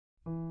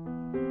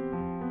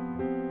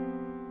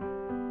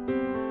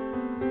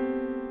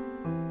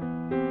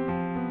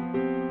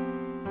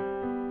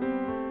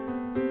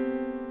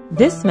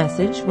This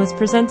message was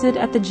presented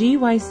at the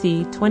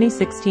GYC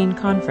 2016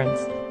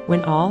 conference,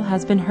 When All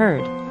Has Been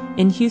Heard,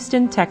 in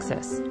Houston,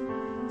 Texas.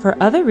 For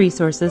other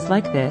resources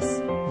like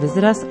this,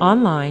 visit us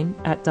online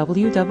at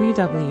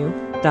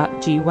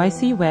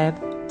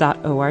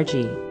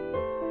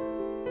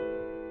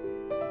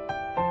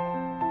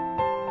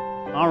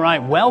www.gycweb.org. All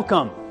right,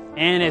 welcome.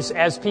 And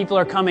as people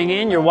are coming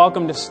in, you're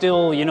welcome to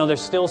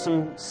there's still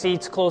some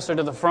seats closer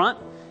to the front.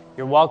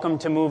 You're welcome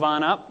to move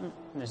on up.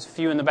 There's a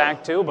few in the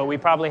back too, but we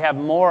probably have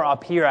more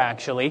up here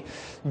actually.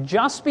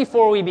 Just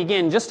before we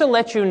begin, just to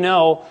let you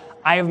know,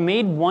 I have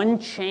made one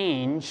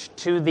change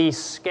to the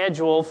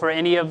schedule for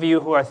any of you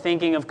who are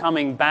thinking of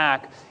coming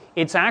back.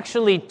 It's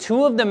actually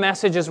two of the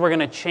messages we're going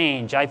to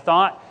change. I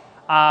thought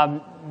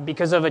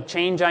because of a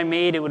change I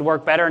made, it would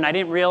work better, and I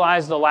didn't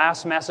realize the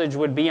last message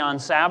would be on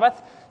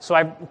Sabbath, so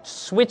I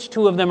switched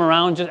two of them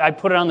around. I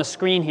put it on the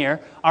screen here.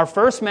 Our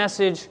first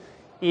message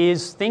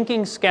is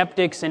Thinking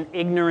Skeptics and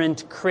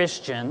Ignorant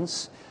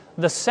Christians.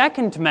 The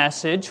second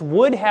message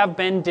would have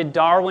been, Did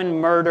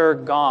Darwin Murder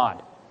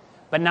God?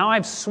 But now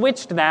I've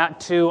switched that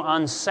to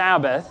on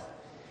Sabbath,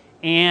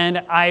 and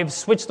I've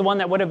switched the one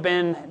that would have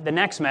been the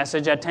next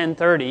message at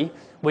 10:30,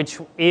 which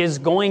is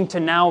going to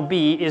now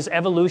be, Is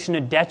Evolution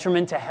a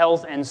Detriment to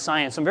Health and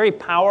Science? Some very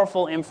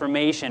powerful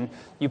information.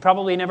 You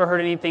probably never heard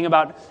anything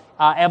about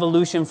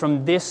evolution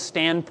from this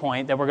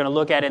standpoint that we're going to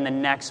look at in the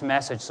next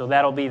message, so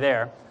that'll be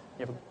there.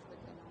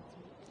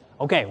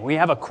 Okay, we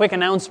have a quick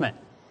announcement.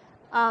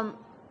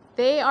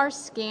 They are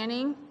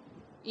scanning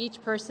each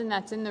person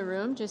that's in the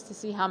room just to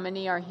see how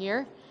many are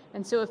here.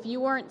 And so if you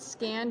weren't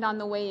scanned on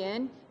the way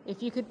in,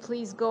 if you could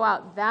please go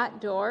out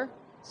that door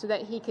so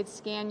that he could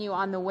scan you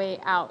on the way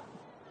out.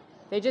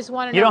 They just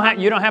want to know.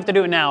 You don't have to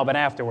do it now, but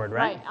afterward,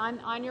 right? Right.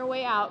 On your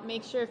way out,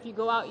 make sure if you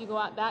go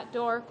out that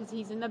door because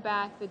he's in the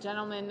back. The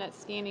gentleman that's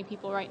scanning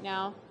people right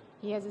now,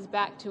 he has his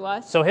back to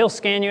us. So he'll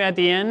scan you at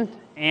the end,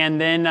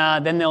 and then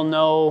they'll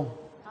know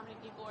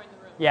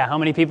how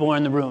many people are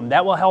in the room.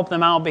 That will help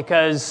them out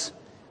because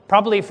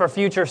probably for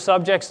future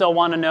subjects, they'll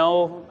want to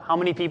know how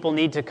many people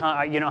need to come,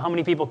 how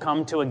many people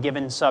come to a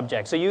given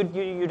subject. So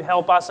you'd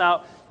help us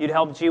out, you'd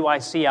help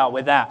GYC out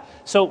with that.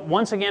 So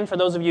once again, for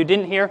those of you who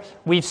didn't hear,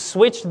 we've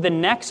switched the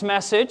next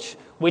message,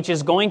 which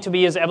is going to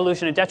be, Is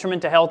Evolution a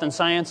Detriment to Health and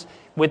Science,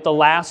 with the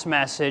last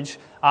message,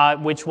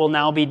 which will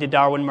now be, Did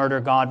Darwin Murder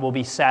God? Will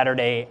be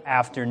Saturday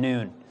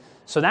afternoon.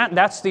 So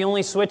that's the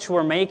only switch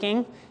we're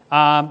making.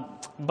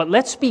 But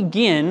let's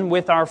begin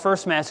with our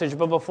first message.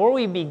 But before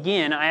we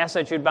begin, I ask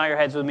that you'd bow your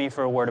heads with me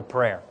for a word of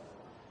prayer.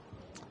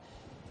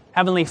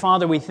 Heavenly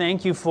Father, we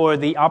thank you for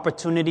the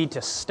opportunity to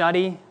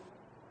study.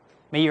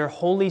 May your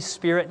Holy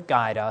Spirit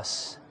guide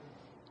us.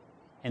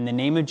 In the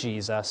name of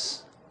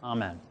Jesus,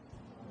 amen.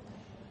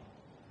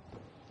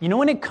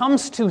 When it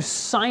comes to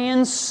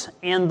science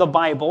and the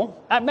Bible,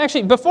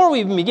 actually, before we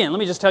even begin, let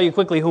me just tell you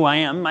quickly who I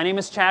am. My name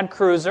is Chad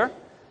Kreuzer.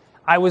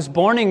 I was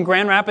born in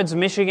Grand Rapids,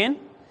 Michigan.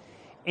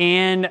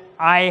 And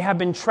I have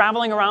been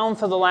traveling around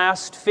for the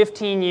last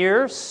 15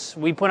 years.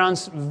 We put on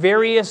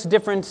various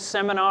different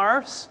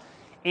seminars,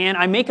 and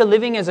I make a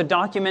living as a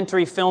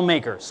documentary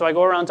filmmaker. So I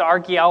go around to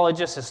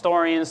archaeologists,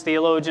 historians,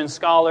 theologians,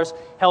 scholars,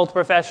 health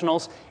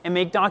professionals, and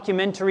make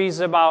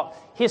documentaries about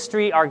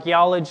history,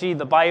 archaeology,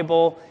 the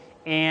Bible,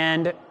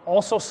 and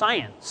also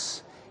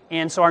science.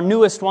 And so our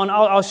newest one,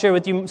 I'll share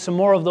with you some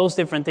more of those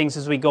different things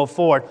as we go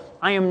forward.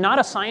 I am not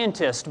a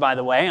scientist, by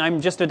the way. I'm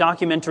just a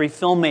documentary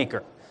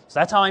filmmaker. So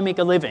that's how I make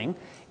a living.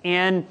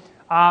 And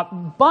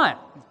but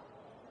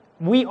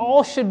we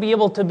all should be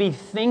able to be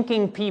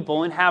thinking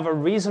people and have a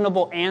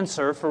reasonable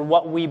answer for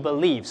what we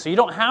believe. So you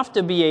don't have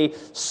to be a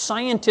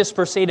scientist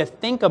per se to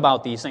think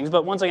about these things.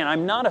 But once again,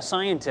 I'm not a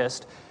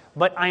scientist,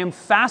 but I am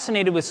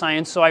fascinated with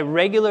science, so I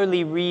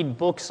regularly read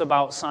books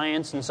about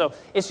science. And so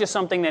it's just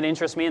something that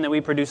interests me, and that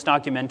we produce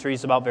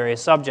documentaries about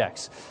various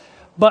subjects.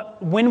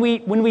 But when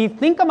we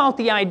think about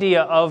the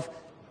idea of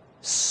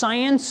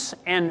science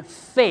and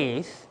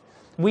faith,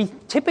 we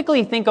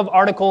typically think of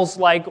articles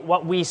like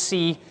what we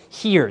see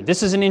here.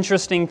 This is an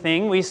interesting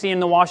thing we see in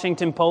the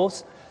Washington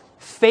Post.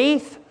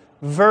 Faith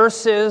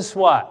versus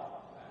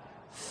what?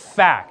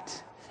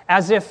 Fact.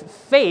 As if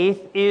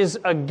faith is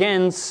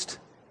against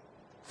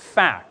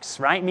facts,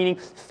 right? Meaning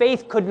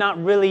faith could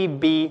not really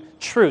be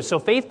true. So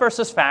faith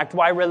versus fact,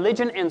 why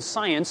religion and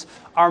science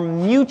are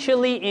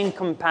mutually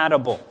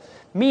incompatible.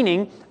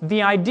 Meaning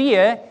the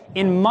idea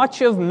in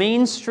much of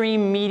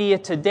mainstream media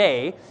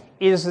today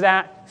is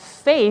that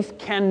faith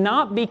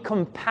cannot be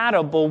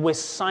compatible with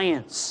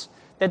science,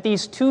 that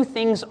these two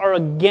things are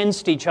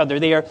against each other.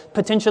 They are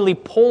potentially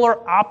polar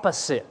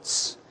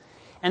opposites.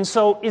 And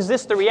so is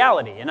this the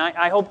reality? And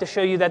I hope to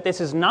show you that this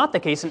is not the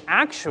case. And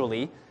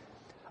actually,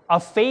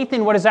 a faith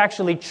in what is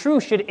actually true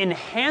should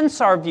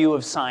enhance our view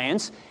of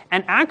science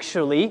and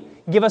actually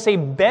give us a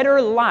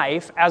better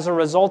life as a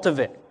result of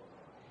it.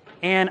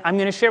 And I'm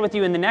going to share with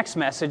you in the next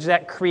message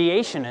that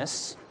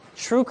creationists,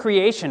 true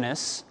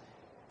creationists,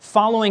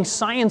 following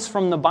science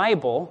from the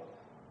Bible,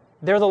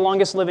 they're the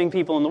longest living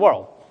people in the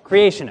world,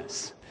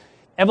 creationists.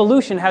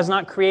 Evolution has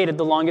not created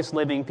the longest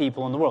living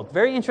people in the world.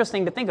 Very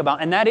interesting to think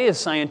about, and that is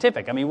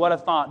scientific. I mean, what a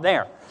thought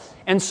there.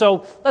 And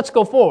so let's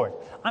go forward.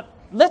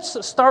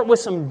 Let's start with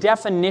some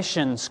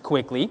definitions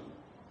quickly.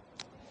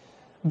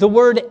 The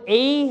word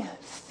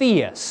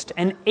atheist,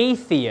 an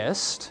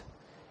atheist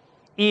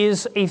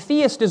is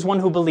one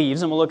who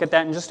believes, and we'll look at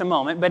that in just a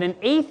moment, but an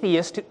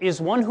atheist is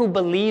one who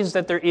believes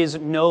that there is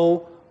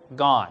no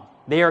God.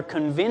 They are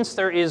convinced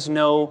there is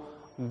no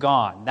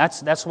God.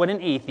 That's what an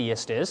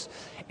atheist is.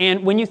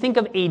 And when you think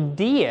of a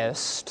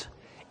deist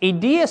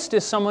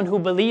is someone who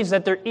believes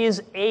that there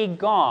is a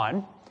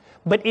God,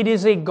 but it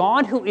is a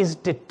God who is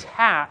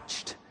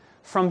detached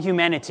from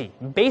humanity.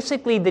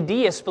 Basically, the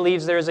deist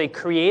believes there is a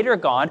creator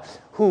God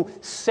who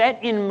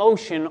set in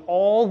motion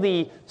all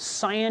the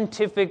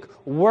scientific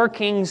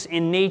workings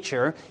in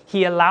nature.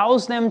 He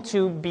allows them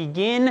to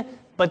begin,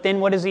 but then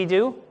what does he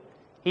do?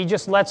 He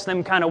just lets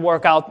them kind of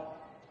work out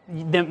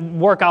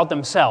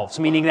themselves,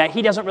 meaning that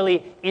he doesn't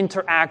really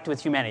interact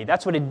with humanity.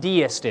 That's what a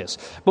deist is.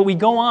 But we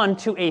go on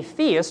to a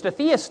theist. A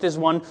theist is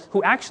one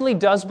who actually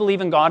does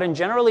believe in God and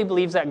generally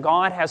believes that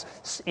God has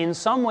in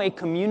some way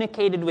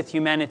communicated with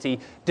humanity,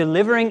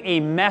 delivering a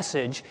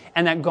message,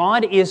 and that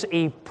God is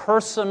a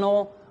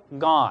personal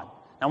God.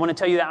 I want to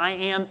tell you that I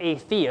am a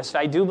theist.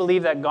 I do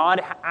believe that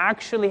God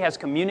actually has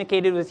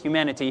communicated with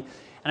humanity,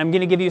 and I'm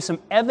going to give you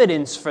some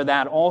evidence for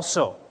that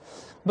also.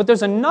 But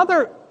there's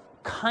another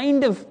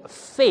kind of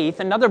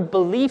faith, another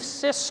belief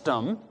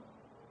system,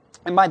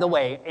 and by the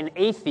way, an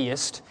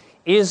atheist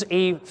is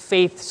a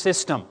faith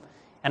system,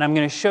 and I'm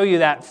going to show you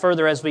that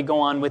further as we go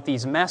on with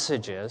these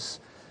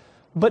messages.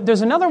 But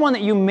there's another one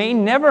that you may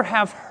never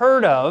have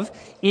heard of.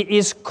 It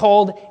is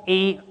called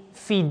a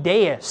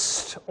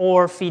fideist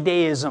or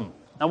fideism.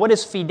 Now, what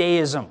is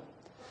fideism?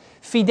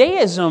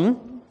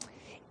 Fideism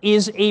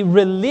is a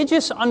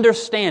religious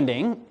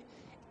understanding,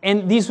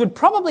 and these would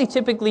probably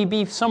typically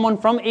be someone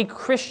from a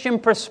Christian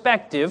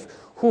perspective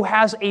who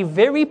has a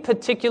very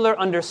particular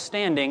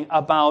understanding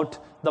about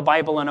the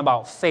Bible and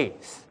about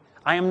faith.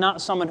 I am not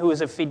someone who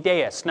is a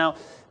fideist. Now,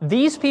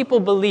 these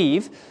people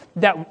believe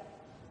that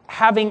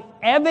having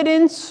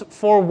evidence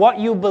for what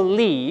you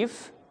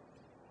believe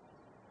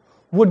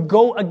would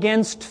go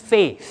against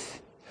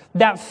faith.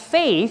 That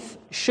faith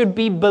should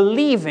be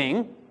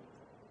believing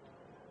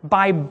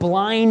by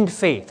blind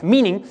faith.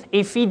 Meaning,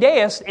 a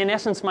fideist, in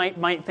essence,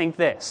 might think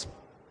this,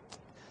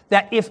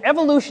 that if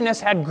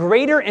evolutionists had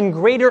greater and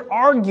greater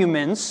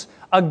arguments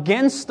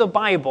against the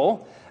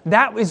Bible,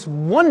 that is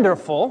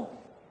wonderful,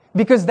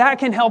 because that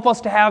can help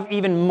us to have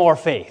even more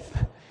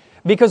faith.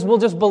 Because we'll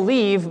just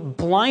believe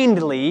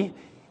blindly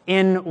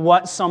in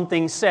what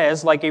something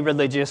says, like a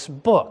religious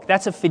book.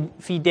 That's a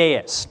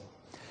fideist.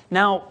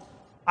 Now,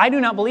 I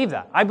do not believe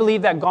that. I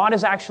believe that God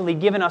has actually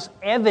given us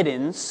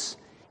evidence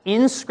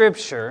in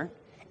Scripture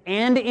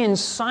and in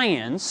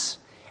science,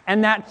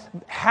 and that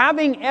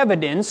having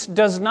evidence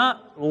does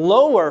not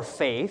lower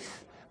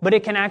faith, but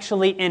it can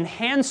actually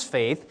enhance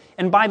faith.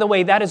 And by the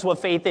way, that is what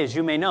faith is.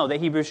 You may know that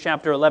Hebrews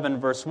chapter 11,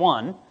 verse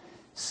 1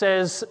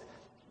 says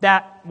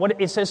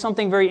it says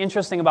something very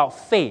interesting about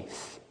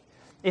faith.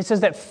 It says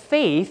that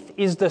faith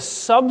is the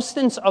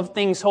substance of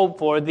things hoped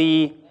for,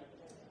 the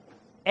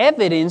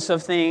evidence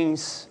of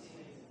things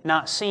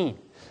not seen.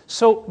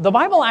 So the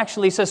Bible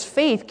actually says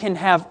faith can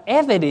have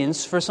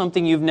evidence for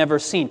something you've never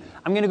seen.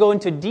 I'm going to go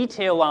into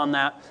detail on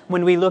that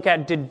when we look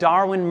at Did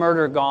Darwin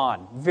Murder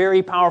God?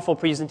 Very powerful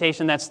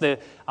presentation. That's the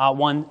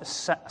one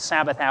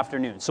Sabbath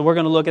afternoon. So we're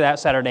going to look at that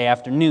Saturday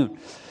afternoon.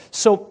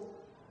 So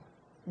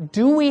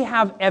do we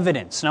have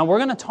evidence? Now we're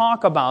going to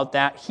talk about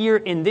that here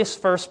in this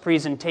first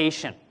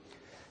presentation.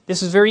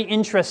 This is very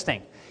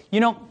interesting. You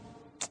know,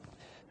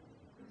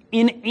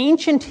 in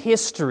ancient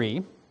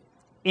history,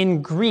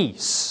 in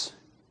Greece,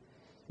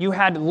 you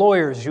had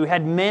lawyers, you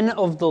had men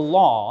of the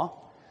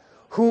law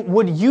who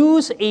would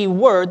use a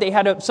word.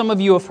 Some of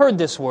you have heard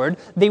this word.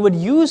 They would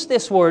use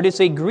this word. It's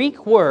a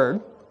Greek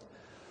word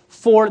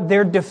for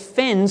their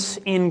defense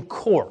in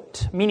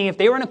court. Meaning if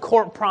they were in a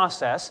court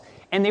process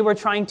and they were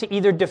trying to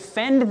either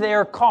defend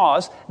their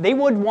cause, they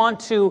would want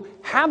to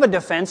have a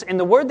defense, and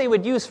the word they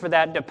would use for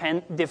that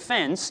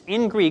defense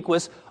in Greek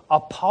was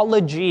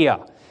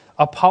apologia.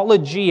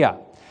 Apologia.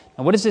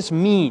 Now what does this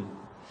mean?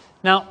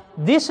 Now,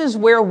 this is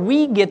where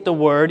we get the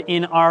word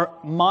in our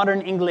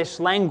modern English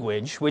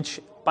language, which,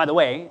 by the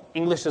way,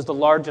 English is the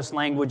largest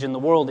language in the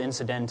world,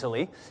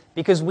 incidentally,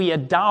 because we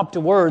adopt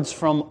words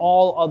from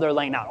all other,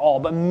 not all,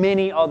 but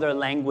many other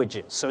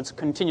languages. So it's a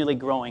continually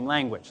growing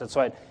language. That's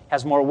why it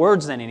has more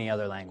words than any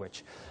other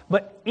language.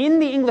 But in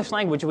the English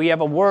language, we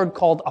have a word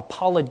called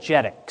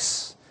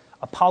apologetics.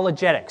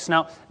 Apologetics.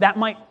 Now, that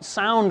might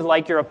sound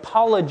like you're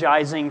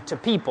apologizing to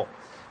people.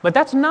 But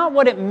that's not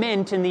what it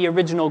meant in the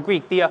original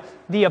Greek.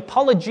 The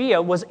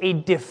apologia was a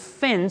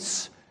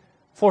defense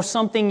for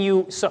something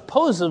you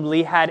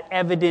supposedly had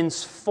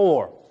evidence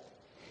for.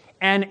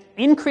 And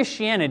in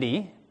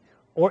Christianity,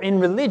 or in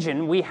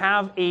religion, we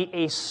have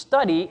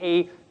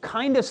a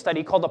kind of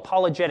study called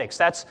apologetics.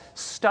 That's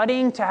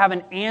studying to have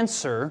an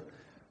answer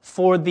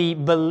for the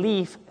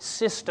belief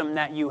system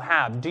that you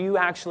have. Do you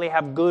actually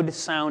have good,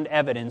 sound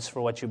evidence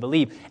for what you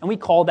believe? And we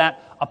call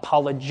that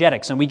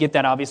apologetics, and we get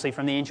that obviously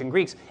from the ancient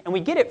Greeks. And we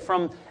get it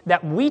from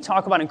that we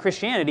talk about in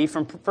Christianity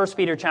from 1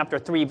 Peter chapter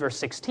 3, verse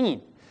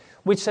 16,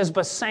 which says,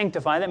 but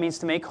sanctify, that means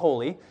to make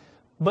holy,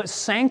 but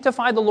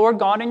sanctify the Lord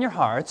God in your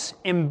hearts,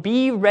 and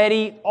be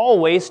ready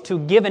always to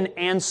give an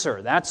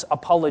answer. That's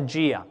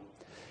apologia.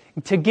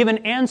 To give an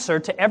answer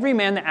to every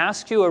man that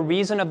asks you a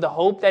reason of the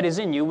hope that is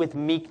in you with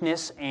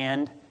meekness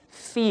and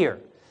fear.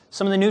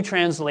 Some of the new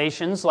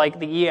translations, like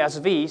the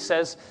ESV,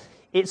 says,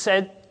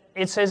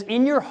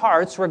 in your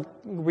hearts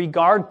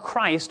regard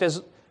Christ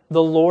as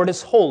the Lord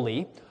is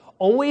holy,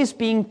 always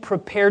being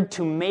prepared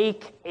to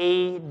make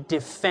a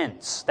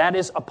defense. That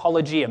is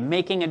apologia,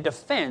 making a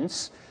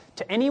defense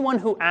to anyone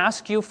who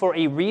asks you for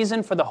a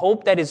reason for the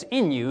hope that is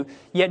in you,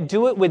 yet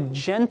do it with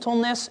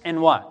gentleness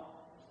and what?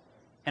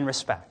 And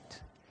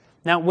respect.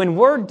 Now, when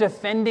we're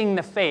defending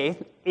the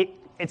faith,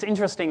 it's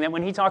interesting that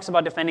when he talks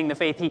about defending the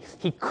faith,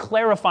 he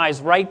clarifies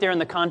right there in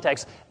the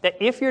context that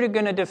if you're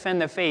going to defend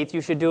the faith,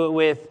 you should do it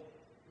with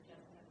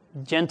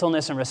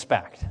gentleness and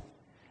respect.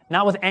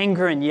 Not with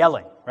anger and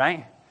yelling,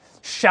 right?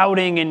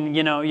 Shouting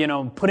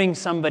and, putting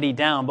somebody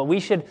down. But we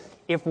should,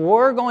 if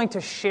we're going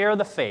to share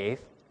the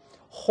faith,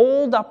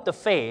 hold up the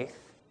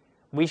faith,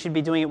 we should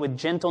be doing it with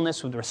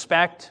gentleness, with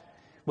respect,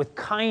 with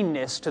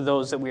kindness to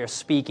those that we are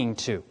speaking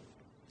to.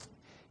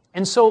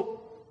 And so,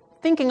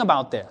 thinking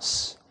about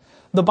this,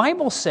 the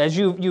Bible says,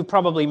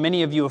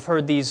 many of you have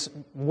heard these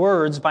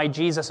words by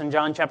Jesus in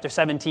John chapter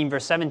 17,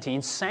 verse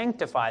 17,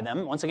 sanctify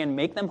them, once again,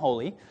 make them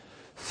holy,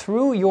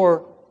 through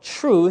your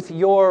truth.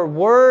 Your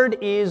word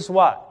is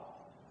what?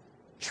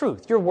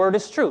 Truth. Your word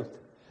is truth.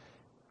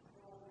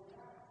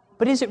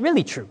 But is it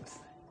really truth?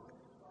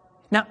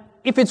 Now,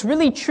 if it's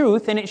really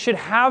truth, then it should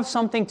have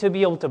something to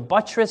be able to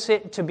buttress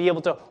it, to be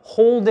able to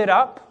hold it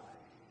up.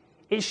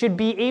 It should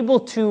be able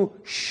to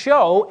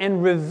show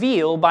and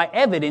reveal by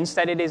evidence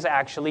that it is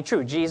actually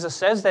true. Jesus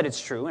says that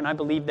it's true, and I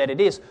believe that it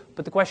is.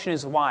 But the question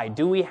is why?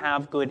 Do we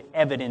have good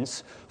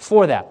evidence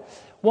for that?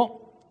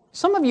 Well,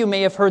 some of you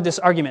may have heard this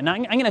argument. Now,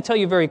 I'm going to tell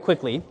you very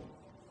quickly.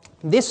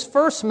 This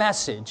first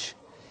message,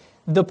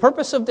 the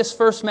purpose of this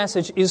first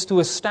message is to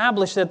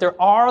establish that there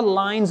are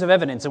lines of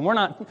evidence. And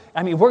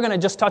we're going to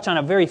just touch on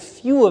a very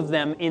few of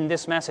them in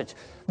this message.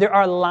 There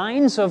are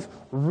lines of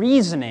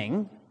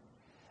reasoning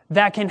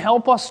that can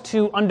help us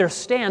to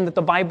understand that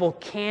the Bible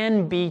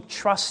can be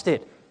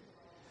trusted.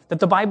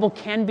 That the Bible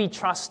can be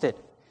trusted.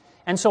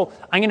 And so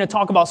I'm going to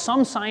talk about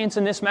some science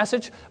in this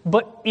message,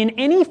 but in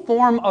any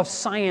form of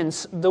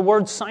science, the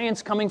word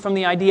science coming from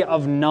the idea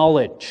of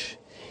knowledge.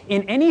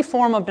 In any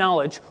form of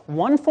knowledge,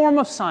 one form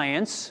of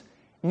science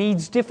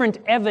needs different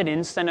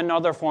evidence than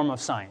another form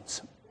of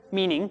science.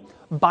 Meaning,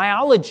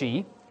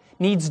 biology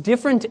needs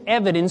different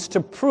evidence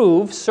to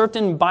prove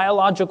certain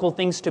biological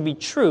things to be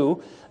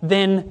true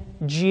than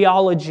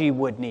geology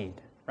would need,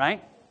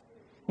 right?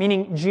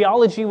 Meaning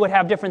geology would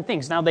have different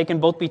things. Now they can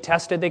both be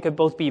tested, they could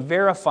both be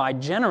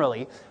verified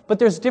generally, but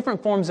there's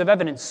different forms of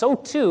evidence. So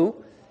too,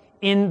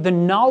 in the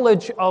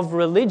knowledge of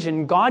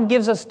religion, God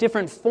gives us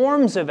different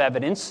forms of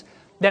evidence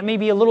that may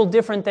be a little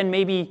different than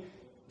maybe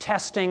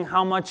testing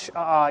how much,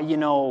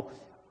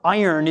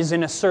 iron is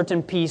in a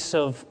certain piece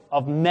of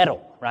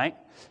metal, right?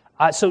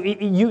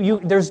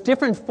 There's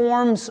different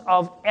forms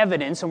of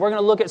evidence, and we're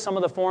going to look at some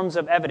of the forms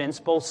of evidence,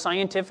 both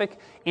scientific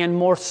and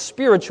more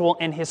spiritual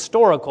and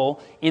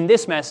historical in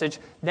this message.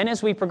 Then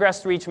as we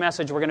progress through each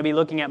message, we're going to be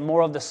looking at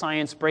more of the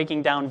science,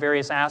 breaking down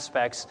various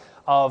aspects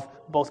of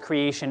both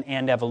creation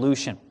and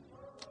evolution.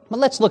 But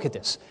let's look at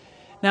this.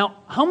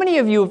 Now, how many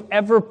of you have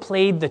ever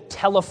played the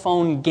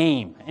telephone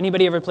game?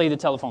 Anybody ever played the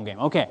telephone game?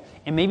 Okay,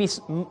 and maybe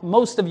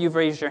most of you have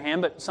raised your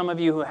hand, but some of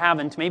you who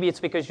haven't, maybe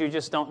it's because you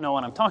just don't know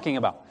what I'm talking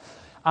about.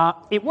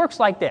 It works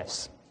like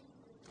this.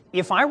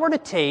 If I were to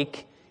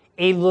take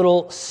a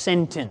little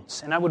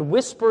sentence, and I would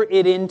whisper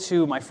it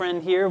into my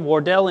friend here,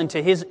 Wardell,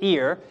 into his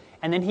ear,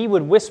 and then he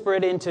would whisper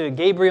it into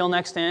Gabriel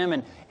next to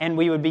him, and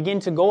we would begin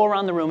to go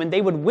around the room, and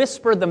they would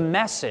whisper the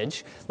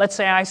message. Let's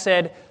say I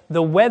said,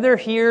 the weather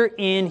here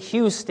in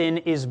Houston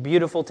is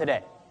beautiful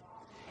today.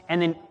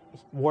 And then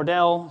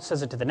Wardell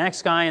says it to the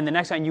next guy, and the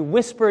next guy, and you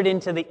whisper it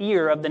into the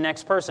ear of the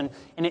next person,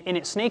 and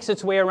it snakes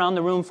its way around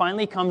the room,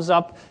 finally comes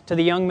up to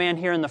the young man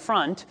here in the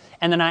front,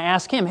 and then I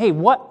ask him, hey,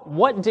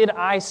 what did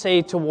I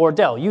say to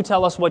Wardell? You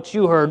tell us what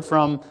you heard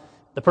from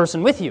the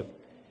person with you.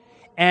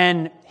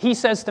 And he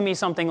says to me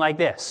something like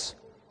this,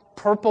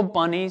 purple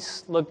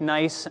bunnies look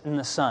nice in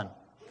the sun.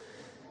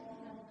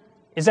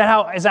 Is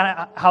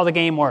that how the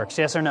game works,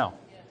 yes or no?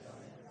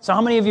 So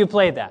how many of you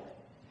played that?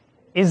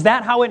 Is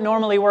that how it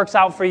normally works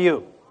out for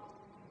you?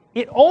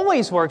 It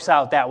always works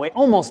out that way,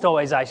 almost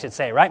always I should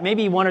say, right?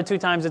 Maybe one or two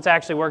times it's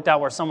actually worked out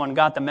where someone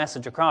got the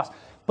message across,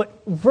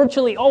 but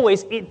virtually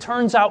always it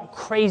turns out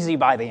crazy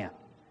by the end.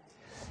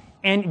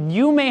 And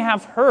you may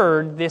have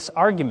heard this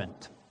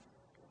argument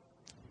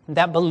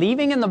that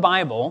believing in the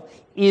Bible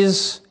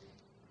is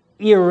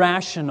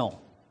irrational.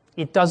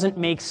 It doesn't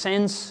make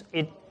sense.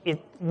 It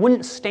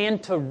wouldn't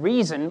stand to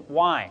reason.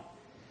 Why?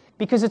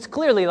 because it's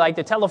clearly like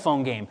the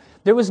telephone game.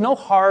 There was no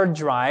hard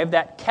drive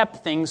that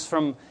kept things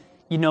from,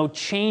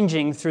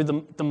 changing through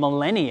the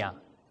millennia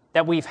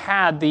that we've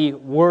had the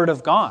Word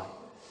of God.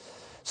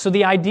 So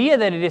the idea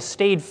that it has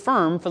stayed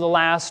firm for the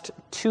last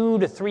 2,000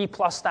 to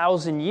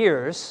 3,000+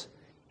 years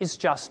is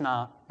just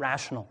not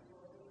rational.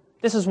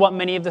 This is what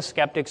many of the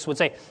skeptics would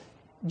say.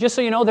 Just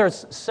so you know,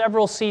 there's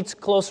several seats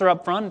closer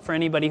up front for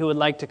anybody who would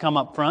like to come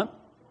up front.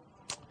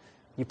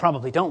 You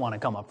probably don't want to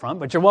come up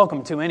front, but you're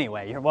welcome to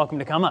anyway. You're welcome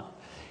to come up.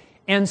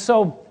 And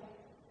so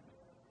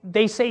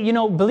they say,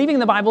 believing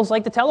the Bible is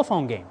like the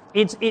telephone game.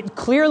 It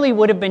clearly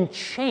would have been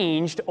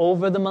changed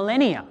over the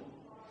millennia.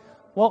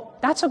 Well,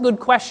 that's a good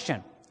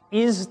question.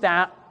 Is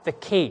that the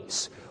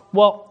case?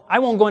 Well, I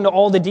won't go into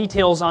all the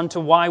details onto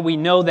why we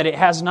know that it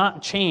has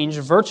not changed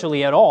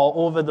virtually at all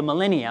over the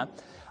millennia,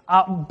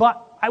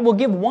 but I will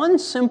give one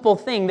simple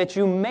thing that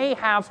you may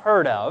have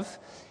heard of,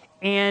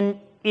 and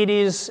it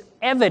is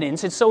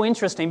evidence. It's so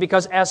interesting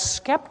because as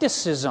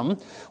skepticism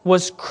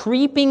was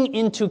creeping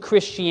into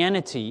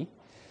Christianity,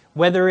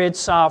 whether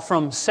it's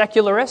from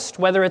secularists,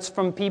 whether it's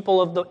from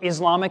people of the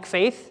Islamic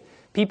faith,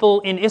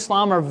 people in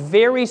Islam are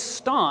very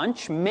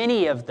staunch,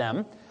 many of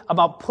them,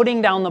 about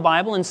putting down the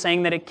Bible and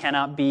saying that it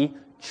cannot be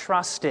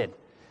trusted,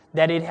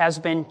 that it has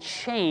been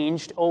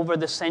changed over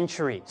the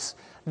centuries,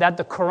 that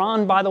the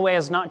Quran, by the way,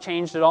 has not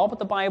changed at all, but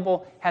the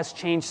Bible has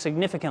changed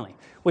significantly,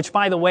 which,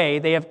 by the way,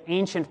 they have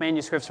ancient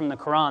manuscripts from the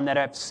Quran that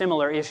have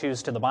similar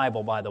issues to the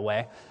Bible, by the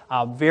way,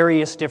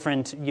 various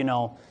different,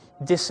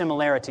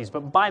 dissimilarities.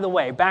 But by the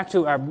way, back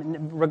to our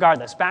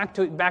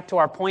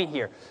point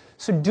here.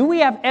 So do we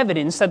have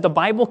evidence that the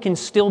Bible can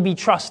still be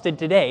trusted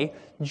today,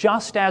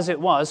 just as it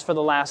was for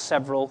the last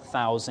several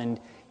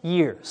thousand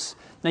years?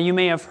 Now, you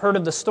may have heard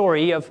of the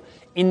story of,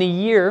 in the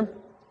year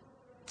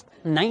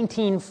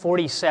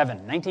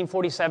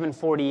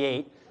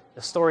 1947-48,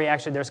 the story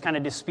actually, there's kind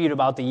of dispute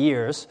about the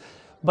years,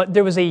 but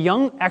there was a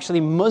young, actually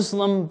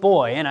Muslim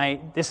boy,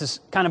 and this is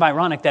kind of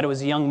ironic that it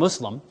was a young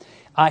Muslim.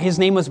 His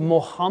name was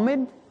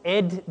Mohammed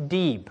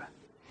Ed-Deeb.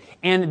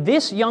 And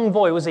this young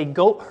boy was a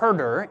goat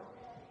herder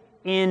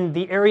in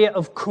the area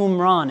of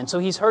Qumran. And so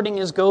he's herding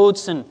his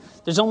goats, and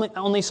there's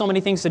only so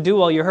many things to do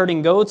while you're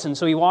herding goats. And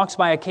so he walks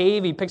by a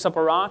cave, he picks up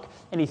a rock,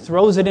 and he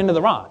throws it into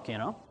the rock,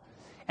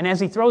 And as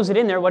he throws it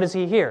in there, what does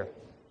he hear?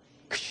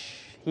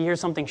 He hears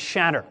something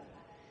shatter.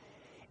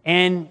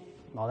 And,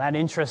 well, that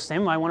interests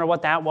him. I wonder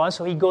what that was.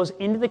 So he goes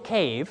into the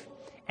cave,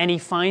 and he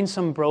finds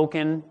some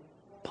broken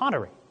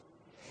pottery.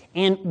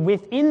 And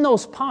within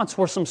those pots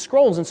were some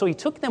scrolls, and so he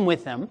took them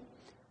with him,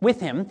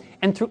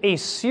 and through a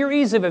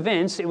series of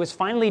events, it was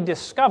finally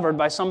discovered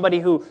by somebody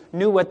who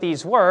knew what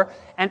these were,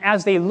 and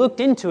as they looked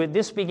into it,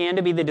 this began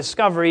to be the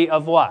discovery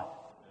of what?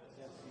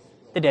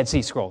 The Dead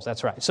Sea Scrolls,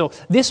 that's right. So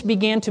this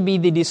began to be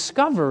the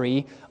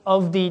discovery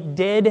of the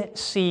Dead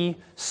Sea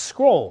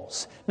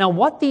Scrolls. Now,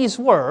 what these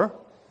were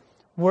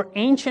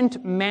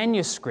ancient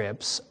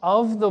manuscripts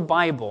of the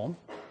Bible,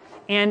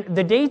 and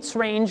the dates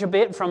range a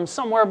bit from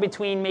somewhere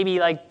between maybe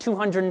like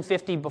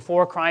 250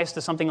 before Christ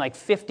to something like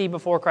 50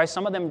 before Christ,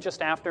 some of them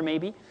just after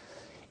maybe.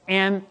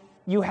 And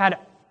you had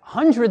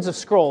hundreds of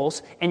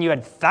scrolls, and you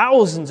had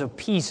thousands of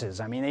pieces.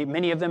 I mean,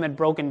 many of them had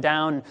broken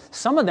down.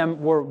 Some of them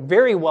were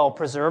very well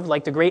preserved,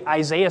 like the great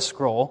Isaiah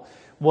scroll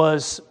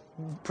was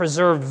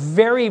preserved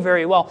very,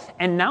 very well.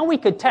 And now we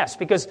could test,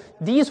 because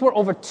these were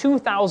over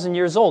 2,000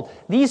 years old.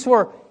 These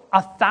were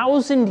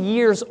 1,000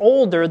 years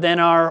older than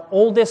our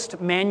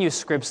oldest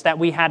manuscripts that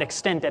we had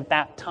extant at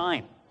that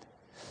time.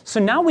 So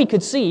now we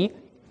could see,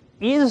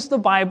 is the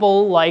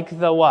Bible like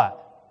the what?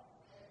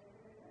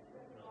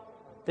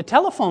 The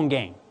telephone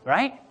game,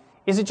 right?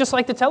 Is it just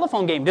like the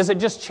telephone game? Does it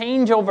just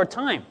change over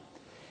time?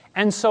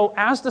 And so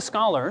as the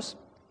scholars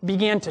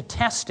began to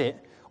test it,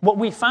 what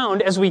we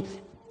found as we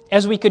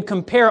could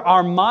compare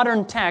our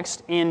modern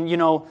text in,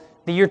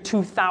 the year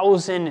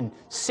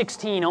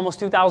 2016, almost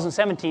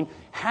 2017,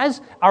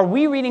 are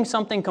we reading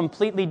something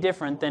completely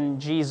different than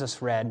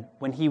Jesus read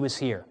when he was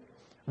here?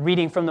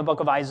 Reading from the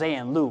book of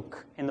Isaiah and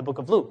Luke, in the book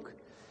of Luke.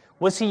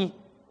 Was he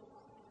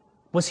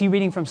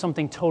reading from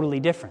something totally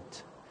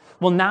different?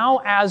 Well, now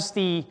as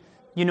these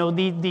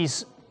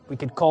we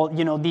could call,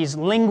 these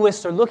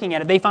linguists are looking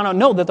at it, they found out,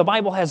 no, that the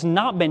Bible has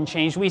not been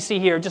changed. We see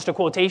here just a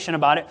quotation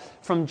about it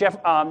from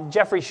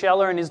Jeffrey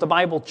Scheller in his The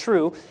Bible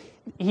True.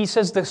 He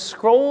says, the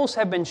scrolls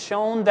have been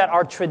shown that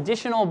our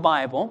traditional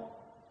Bible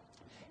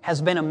has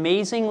been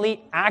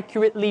amazingly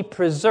accurately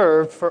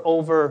preserved for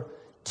over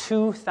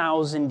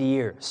 2,000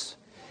 years.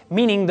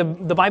 Meaning the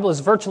Bible is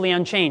virtually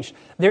unchanged.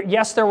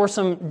 There were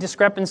some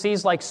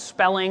discrepancies like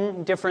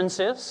spelling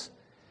differences.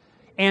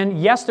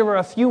 And yes, there were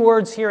a few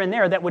words here and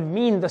there that would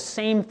mean the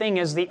same thing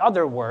as the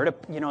other word,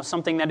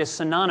 something that is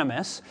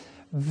synonymous.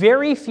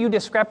 Very few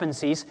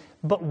discrepancies,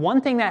 but one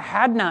thing that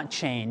had not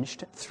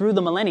changed through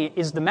the millennia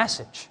is the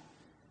message.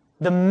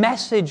 The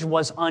message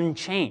was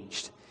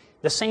unchanged.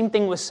 The same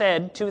thing was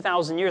said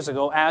 2,000 years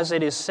ago as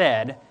it is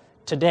said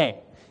today.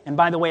 And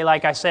by the way,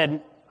 like I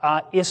said,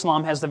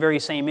 Islam has the very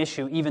same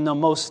issue, even though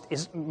most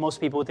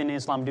people within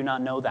Islam do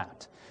not know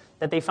that.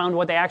 that they found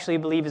what they actually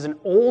believe is an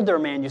older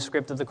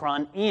manuscript of the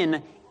Quran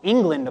in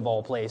England, of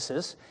all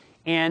places,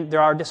 and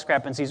there are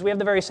discrepancies. We have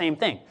the very same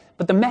thing,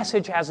 but the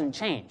message hasn't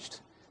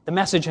changed. The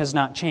message has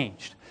not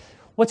changed.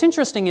 What's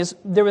interesting is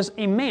there was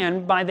a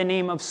man by the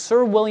name of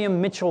Sir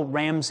William Mitchell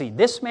Ramsay.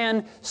 This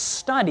man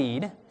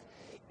studied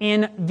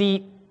in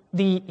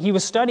he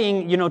was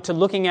studying, to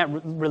looking at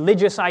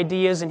religious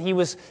ideas, and he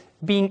was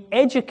being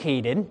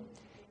educated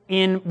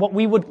in what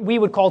we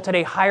would call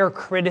today higher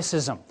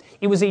criticism.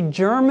 It was a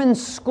German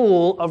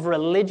school of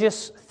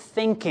religious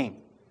thinking,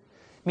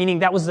 meaning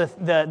that was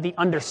the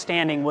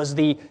understanding was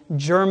the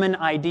German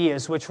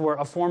ideas, which were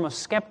a form of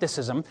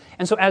skepticism.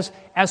 And so as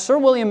Sir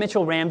William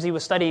Mitchell Ramsay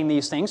was studying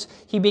these things,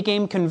 he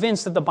became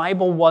convinced that the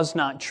Bible was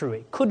not true.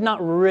 It could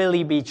not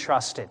really be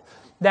trusted.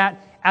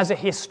 That as a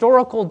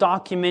historical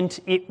document,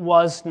 it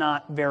was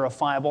not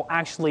verifiable.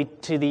 Actually,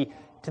 to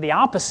the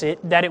opposite,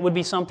 that it would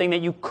be something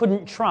that you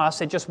couldn't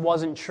trust. It just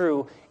wasn't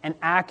true and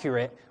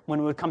accurate when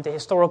it would come to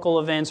historical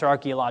events or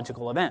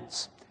archaeological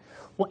events.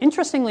 Well,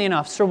 interestingly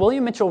enough, Sir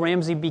William Mitchell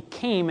Ramsay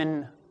became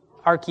an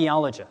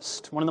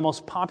archaeologist, one of the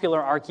most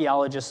popular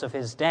archaeologists of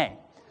his day.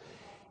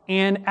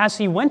 And as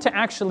he went to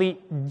actually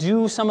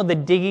do some of the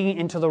digging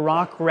into the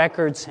rock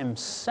records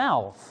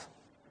himself,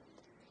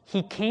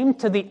 he came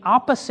to the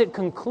opposite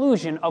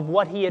conclusion of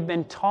what he had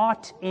been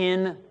taught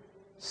in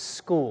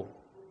school.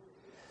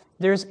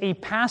 There's a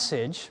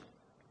passage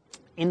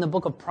in the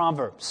book of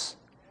Proverbs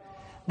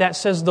that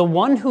says, "The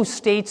one who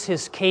states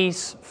his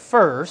case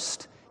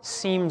first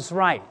seems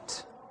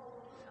right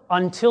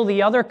until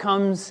the other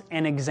comes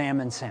and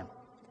examines him."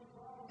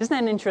 Isn't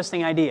that an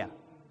interesting idea?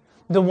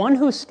 The one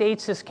who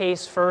states his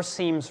case first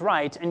seems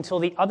right until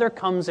the other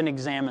comes and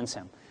examines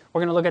him.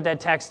 We're going to look at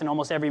that text in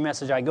almost every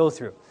message I go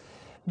through.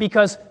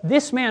 Because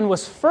this man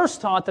was first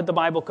taught that the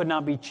Bible could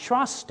not be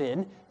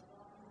trusted,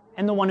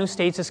 and the one who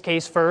states his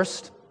case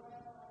first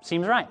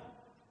seems right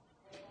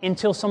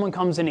until someone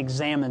comes and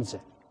examines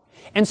it.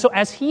 And so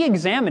as he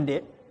examined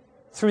it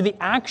through the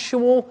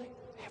actual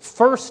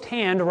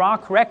first-hand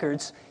rock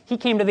records, he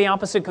came to the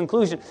opposite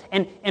conclusion.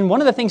 And one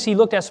of the things he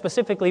looked at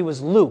specifically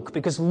was Luke,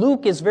 because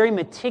Luke is very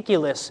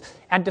meticulous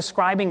at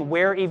describing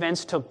where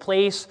events took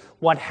place,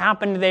 what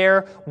happened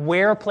there,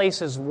 where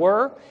places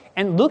were.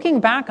 And looking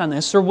back on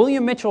this, Sir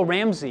William Mitchell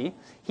Ramsay,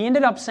 he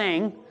ended up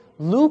saying,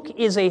 Luke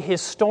is a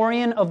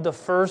historian of the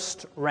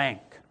first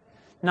rank.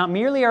 Not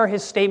merely are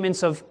his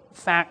statements of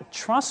fact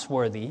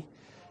trustworthy,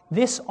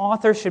 this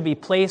author should be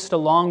placed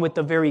along with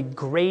the very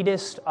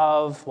greatest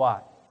of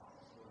what?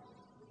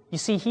 You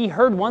see, he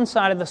heard one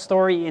side of the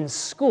story in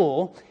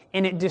school,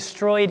 and it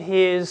destroyed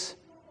his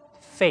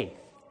faith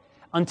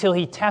until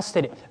he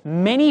tested it.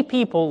 Many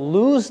people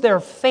lose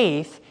their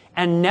faith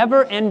and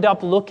never end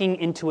up looking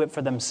into it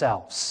for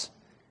themselves.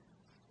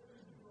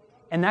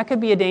 And that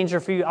could be a danger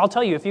for you. I'll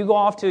tell you, if you go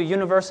off to a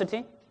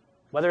university,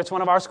 whether it's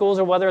one of our schools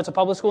or whether it's a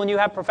public school, and you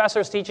have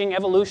professors teaching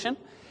evolution,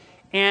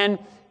 and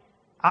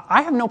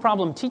I have no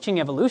problem teaching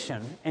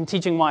evolution and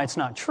teaching why it's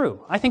not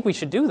true. I think we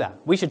should do that.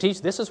 We should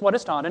teach this is what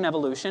is taught in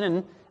evolution,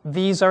 and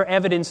these are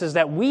evidences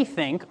that we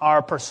think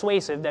are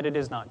persuasive that it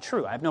is not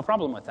true. I have no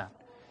problem with that.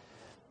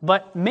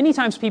 But many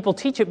times people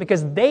teach it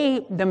because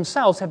they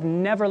themselves have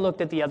never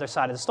looked at the other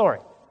side of the story.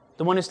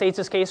 The one who states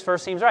his case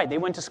first seems right. They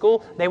went to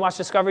school, they watched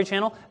Discovery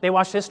Channel, they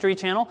watched History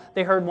Channel,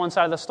 they heard one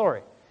side of the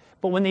story.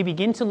 But when they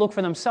begin to look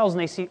for themselves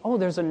and they see, oh,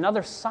 there's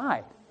another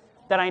side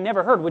that I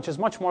never heard, which is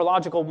much more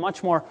logical,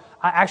 much more,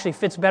 actually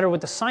fits better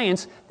with the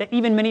science, that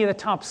even many of the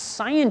top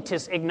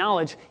scientists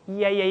acknowledge,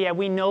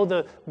 we know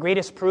the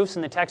greatest proofs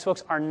in the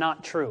textbooks are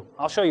not true.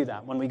 I'll show you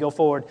that when we go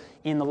forward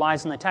in the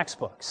lies in the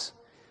textbooks.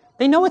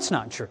 They know it's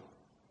not true,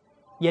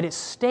 yet it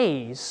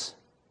stays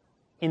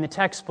in the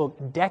textbook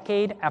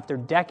decade after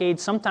decade.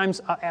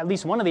 Sometimes at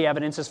least one of the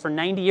evidence is for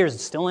 90 years,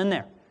 it's still in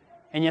there.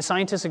 And yet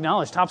scientists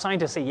acknowledge, top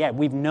scientists say,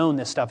 we've known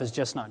this stuff is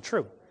just not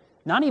true.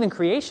 Not even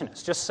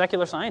creationists, just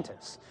secular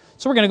scientists.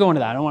 So we're going to go into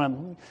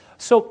that.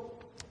 So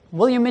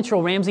William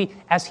Mitchell Ramsay,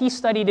 as he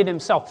studied it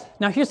himself.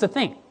 Now here's the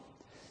thing.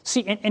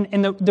 See,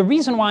 and the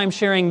reason why I'm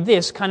sharing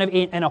this, kind of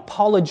an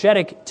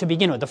apologetic to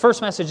begin with. The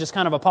first message is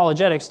kind of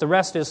apologetics. The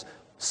rest is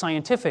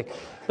scientific.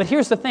 But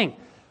here's the thing.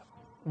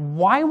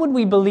 Why would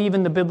we believe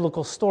in the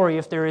biblical story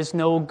if there is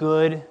no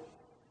good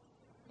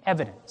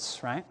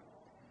evidence, right?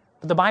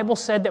 But the Bible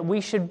said that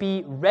we should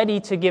be ready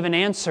to give an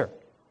answer.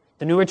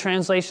 The newer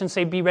translations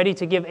say be ready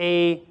to give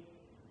a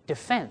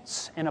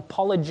defense, an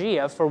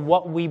apologia for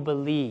what we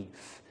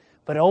believe,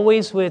 but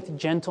always with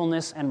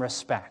gentleness and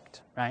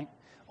respect, right?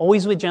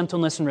 Always with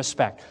gentleness and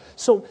respect.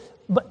 So,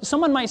 but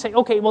someone might say,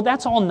 okay, well,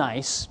 that's all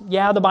nice.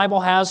 Yeah, the Bible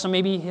has some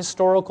maybe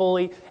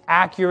historically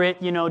accurate,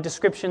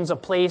 descriptions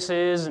of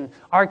places, and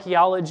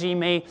archaeology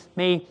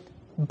may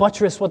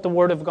buttress what the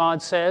Word of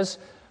God says,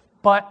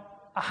 but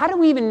how do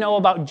we even know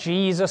about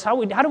Jesus?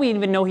 How do we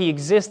even know He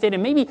existed?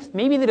 And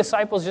maybe the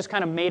disciples just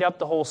kind of made up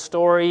the whole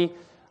story.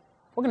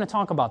 We're going to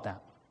talk about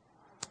that.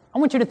 I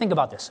want you to think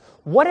about this.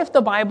 What if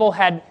the Bible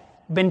had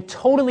been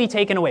totally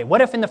taken away? What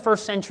if in the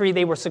first century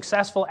they were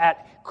successful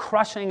at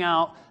crushing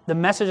out the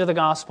message of the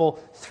gospel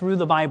through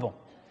the Bible?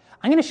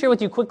 I'm going to share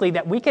with you quickly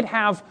that we could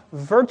have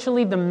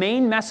virtually the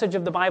main message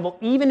of the Bible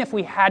even if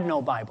we had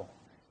no Bible.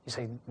 You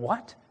say,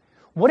 what?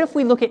 What if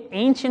we look at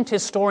ancient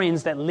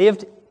historians that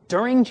lived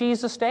during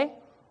Jesus' day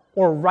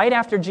or right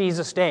after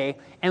Jesus' day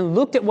and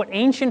looked at what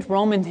ancient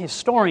Roman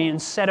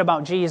historians said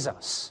about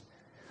Jesus?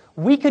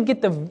 We could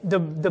get the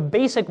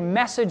basic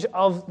message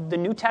of the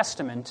New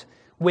Testament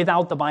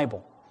without the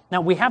Bible.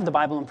 Now, we have the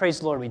Bible, and praise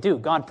the Lord we do.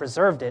 God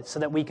preserved it so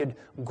that we could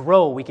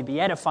grow, we could be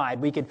edified,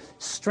 we could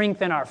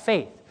strengthen our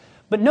faith.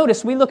 But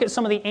notice, we look at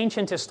some of the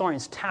ancient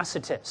historians,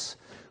 Tacitus,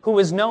 who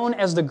was known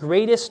as the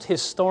greatest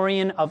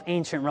historian of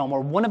ancient Rome,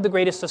 or one of the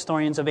greatest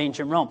historians of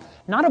ancient Rome.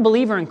 Not a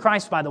believer in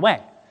Christ, by the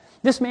way.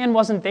 This man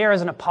wasn't there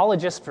as an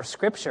apologist for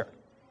Scripture.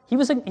 He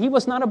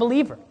was not a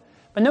believer.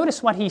 But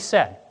notice what he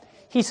said.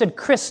 He said,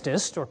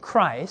 Christus, or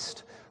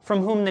Christ,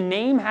 from whom the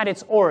name had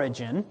its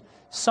origin,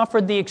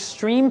 suffered the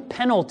extreme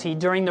penalty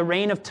during the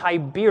reign of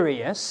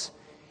Tiberius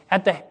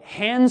at the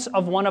hands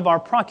of one of our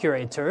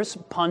procurators,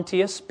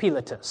 Pontius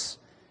Pilatus.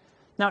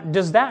 Now,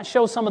 does that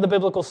show some of the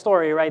biblical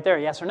story right there,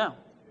 yes or no?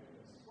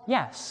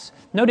 Yes.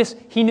 Notice,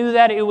 he knew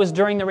that it was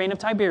during the reign of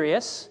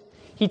Tiberius.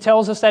 He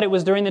tells us that it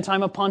was during the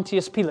time of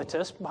Pontius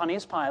Pilatus,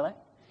 Pontius Pilate.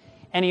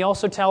 And he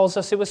also tells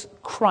us it was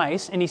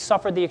Christ, and he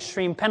suffered the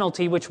extreme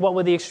penalty, which what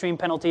would the extreme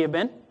penalty have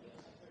been?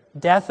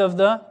 Death of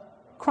the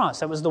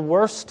cross. That was the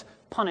worst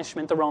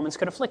punishment the Romans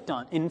could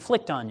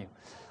inflict on you.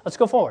 Let's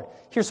go forward.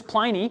 Here's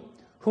Pliny,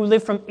 who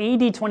lived from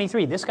AD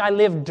 23. This guy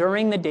lived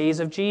during the days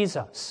of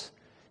Jesus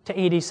to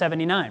AD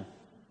 79.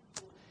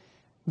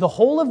 The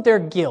whole of their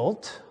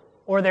guilt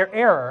or their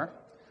error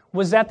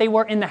was that they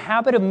were in the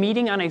habit of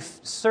meeting on a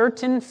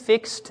certain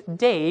fixed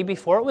day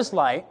before it was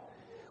light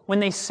when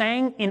they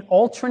sang in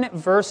alternate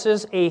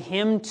verses a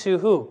hymn to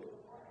who?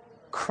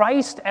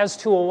 Christ as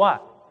to a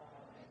what?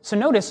 So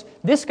notice,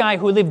 this guy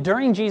who lived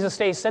during Jesus'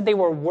 day said they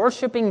were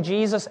worshiping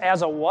Jesus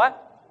as a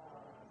what?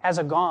 As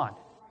a God.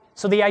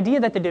 So the idea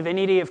that the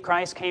divinity of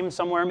Christ came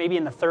somewhere maybe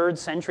in the 3rd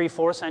century,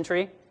 4th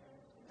century,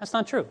 that's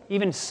not true.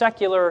 Even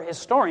secular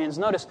historians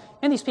notice,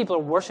 man, these people are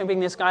worshiping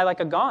this guy like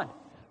a god,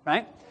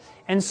 right?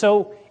 And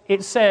so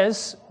it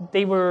says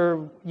they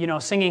were,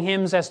 singing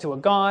hymns as to a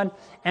god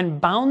and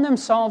bound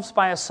themselves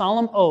by a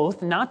solemn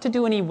oath not to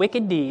do any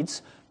wicked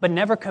deeds, but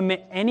never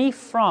commit any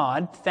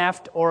fraud,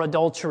 theft, or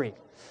adultery.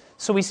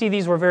 So we see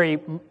these were very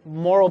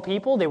moral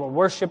people. They were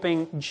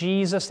worshiping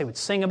Jesus. They would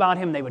sing about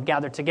him. They would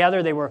gather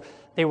together. They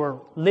were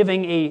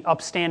living a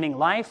upstanding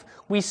life.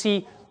 We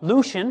see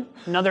Lucian,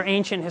 another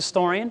ancient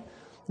historian.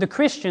 The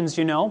Christians,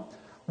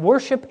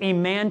 worship a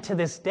man to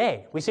this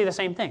day. We see the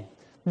same thing.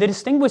 The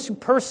distinguished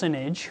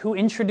personage who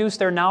introduced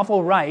their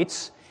novel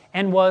rites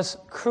and was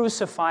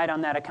crucified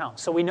on that account.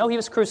 So we know he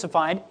was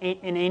crucified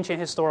in ancient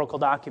historical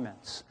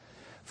documents.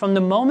 From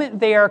the moment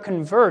they are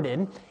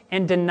converted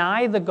and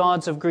deny the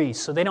gods of Greece,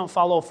 so they don't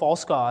follow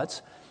false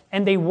gods,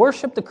 and they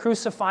worship the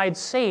crucified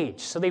sage,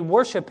 so they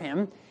worship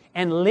him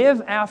and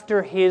live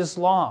after his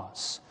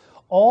laws.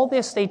 All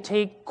this they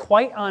take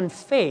quite on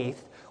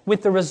faith,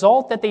 with the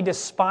result that they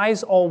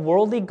despise all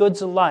worldly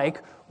goods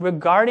alike,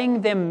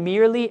 regarding them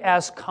merely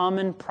as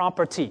common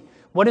property.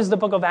 What does the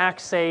book of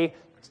Acts say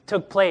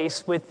took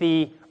place with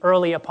the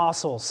early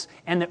apostles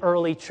and the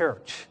early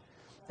church?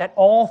 That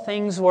all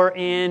things were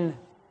in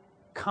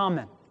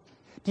common.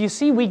 Do you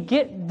see, we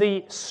get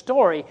the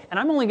story, and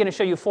I'm only going to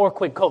show you 4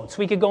 quick quotes.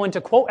 We could go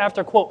into quote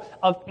after quote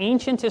of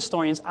ancient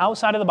historians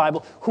outside of the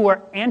Bible who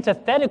are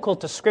antithetical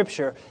to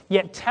Scripture,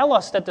 yet tell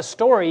us that the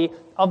story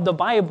of the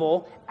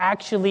Bible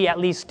actually at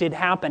least did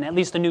happen, at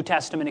least the New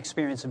Testament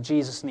experience of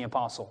Jesus and the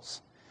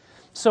apostles.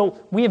 So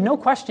we have no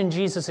question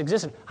Jesus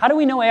existed. How do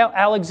we know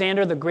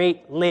Alexander the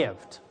Great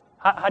lived?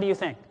 How do you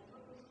think?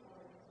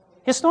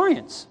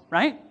 Historians,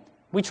 right?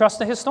 We trust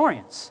the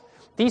historians.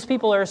 These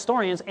people are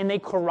historians, and they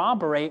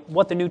corroborate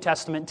what the New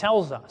Testament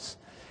tells us.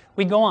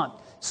 We go on.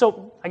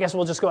 So I guess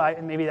we'll just go,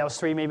 maybe that was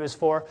 3, maybe it was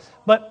 4.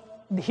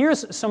 But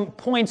here's some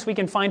points we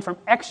can find from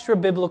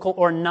extra-biblical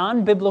or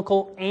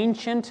non-biblical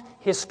ancient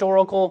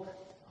historical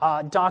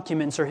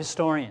documents or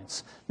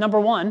historians. Number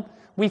 1,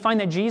 we find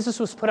that Jesus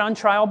was put on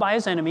trial by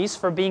his enemies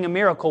for being a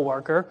miracle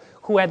worker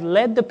who had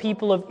led the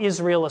people of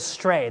Israel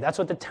astray. That's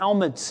what the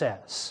Talmud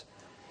says.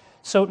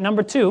 So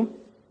number 2,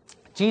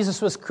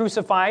 Jesus was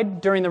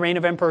crucified during the reign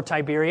of Emperor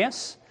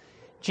Tiberius.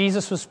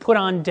 Jesus was put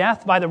on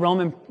death by the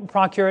Roman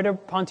procurator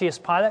Pontius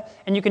Pilate.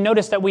 And you can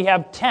notice that we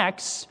have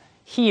texts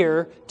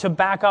here to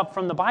back up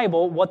from the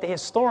Bible what the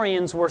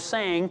historians were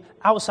saying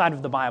outside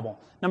of the Bible.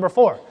 Number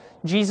 4,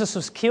 Jesus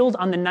was killed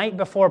on the night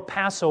before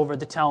Passover,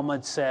 the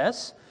Talmud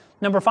says.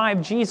 Number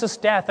 5, Jesus'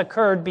 death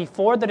occurred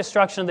before the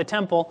destruction of the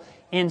temple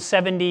in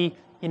 70,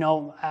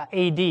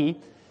 AD.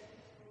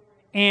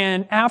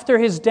 And after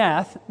his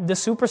death, the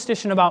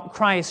superstition about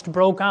Christ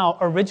broke out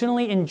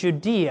originally in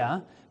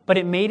Judea, but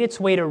it made its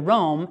way to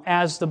Rome,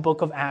 as the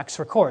book of Acts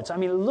records. I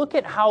mean, look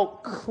at how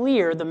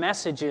clear the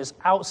message is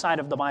outside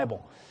of the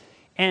Bible.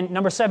 And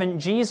number 7,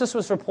 Jesus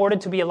was reported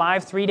to be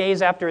alive 3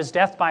 days after his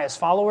death by his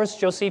followers,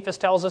 Josephus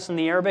tells us in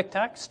the Arabic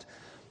text.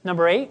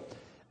 Number 8,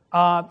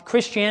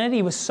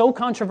 Christianity was so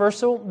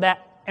controversial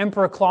that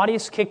Emperor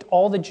Claudius kicked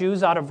all the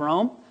Jews out of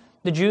Rome.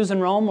 The Jews in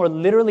Rome were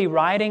literally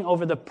rioting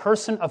over the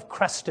person of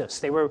Christus.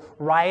 They were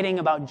rioting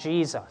about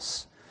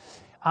Jesus.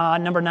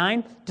 Number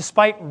 9,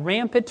 despite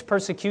rampant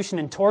persecution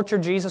and torture,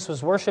 Jesus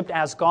was worshipped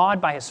as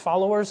God by his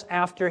followers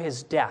after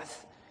his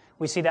death.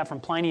 We see that from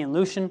Pliny and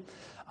Lucian.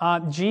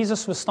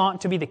 Jesus was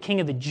thought to be the king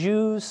of the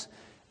Jews.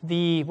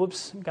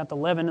 Got the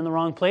 11 in the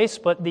wrong place,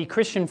 but the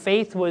Christian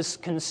faith was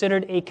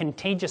considered a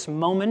contagious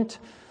movement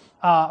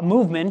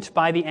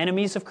by the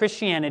enemies of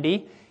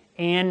Christianity.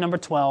 And number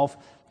 12,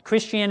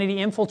 Christianity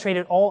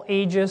infiltrated all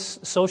ages,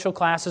 social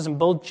classes, and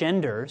both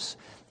genders.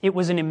 It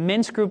was an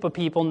immense group of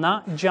people,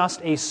 not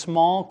just a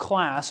small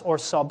class or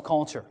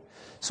subculture.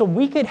 So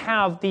we could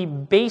have the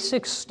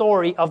basic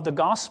story of the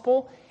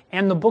gospel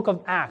and the book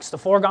of Acts, the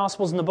 4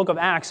 Gospels and the book of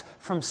Acts,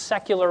 from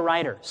secular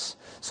writers.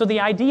 So the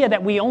idea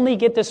that we only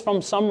get this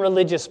from some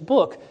religious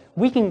book,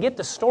 we can get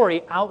the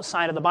story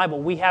outside of the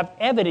Bible. We have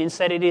evidence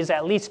that it is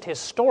at least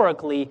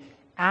historically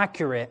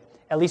accurate,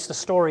 at least the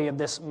story of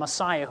this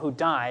Messiah who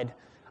died,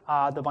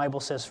 the Bible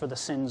says, for the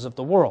sins of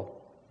the world.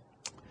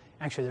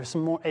 Actually, there's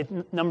some more.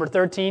 Number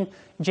 13,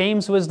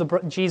 James was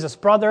Jesus'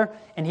 brother,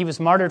 and he was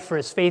martyred for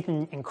his faith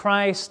in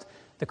Christ.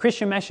 The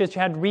Christian message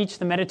had reached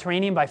the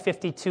Mediterranean by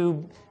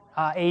 52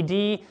 AD,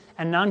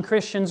 and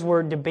non-Christians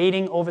were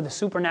debating over the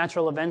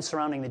supernatural events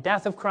surrounding the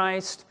death of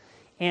Christ,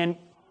 and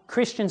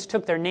Christians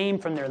took their name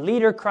from their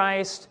leader,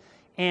 Christ,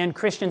 and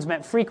Christians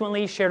met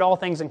frequently, shared all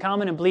things in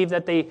common, and believed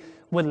that they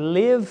would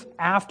live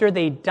after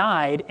they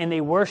died, and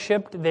they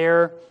worshipped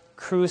their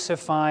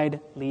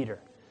crucified leader.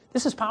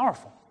 This is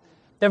powerful.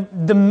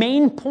 The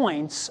main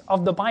points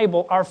of the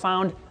Bible are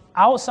found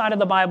outside of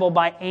the Bible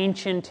by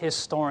ancient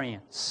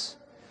historians.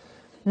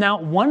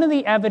 Now, one of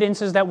the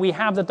evidences that we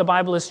have that the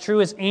Bible is true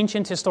is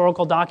ancient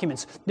historical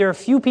documents. There are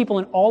few people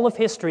in all of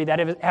history that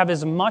have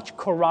as much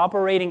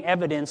corroborating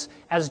evidence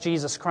as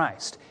Jesus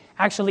Christ.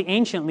 Actually,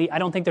 anciently, I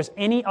don't think there's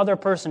any other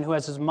person who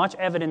has as much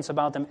evidence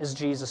about them as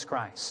Jesus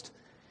Christ.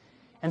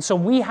 And so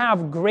we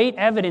have great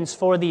evidence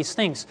for these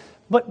things.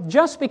 But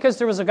just because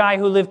there was a guy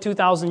who lived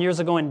 2,000 years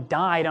ago and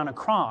died on a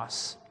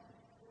cross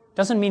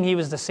doesn't mean he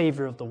was the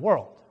Savior of the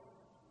world.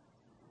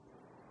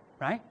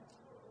 Right?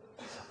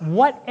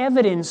 What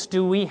evidence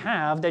do we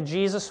have that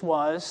Jesus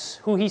was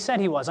who he said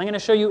he was? I'm going to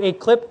show you a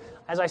clip.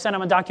 As I said,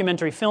 I'm a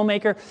documentary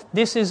filmmaker.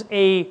 This is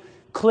a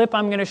clip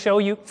I'm going to show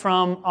you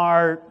from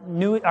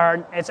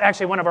it's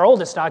actually one of our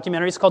oldest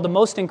documentaries called The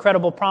Most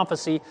Incredible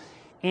Prophecy.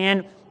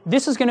 And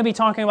this is going to be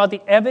talking about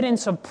the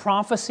evidence of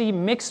prophecy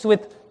mixed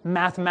with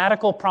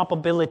mathematical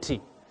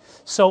probability.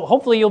 So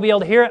hopefully you'll be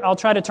able to hear it. I'll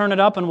try to turn it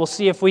up and we'll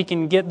see if we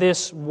can get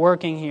this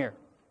working here.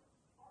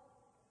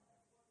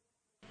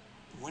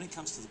 When it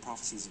comes to the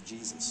prophecies of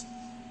Jesus,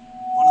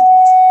 one of the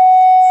most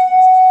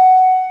remarkable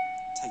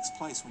things takes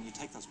place when you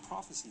take those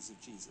prophecies of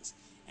Jesus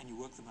and you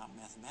work them out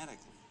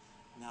mathematically.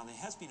 Now, there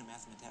has been a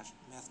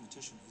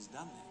mathematician who's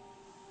done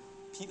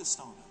that. Peter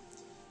Stoner,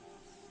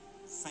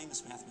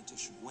 famous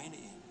mathematician, went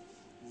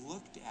in,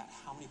 looked at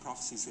how many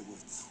prophecies there were,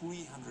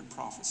 300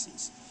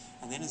 prophecies.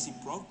 And then as he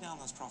broke down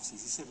those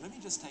prophecies, he said, let me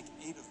just take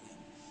 8 of them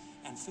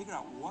and figure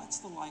out what's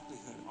the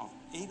likelihood of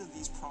 8 of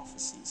these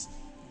prophecies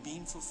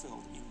being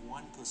fulfilled in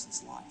one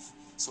person's life.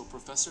 So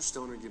Professor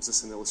Stoner gives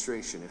us an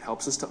illustration. It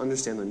helps us to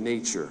understand the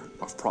nature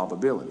of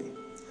probability.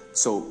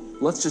 So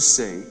let's just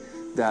say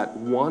that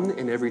 1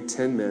 in every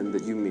 10 men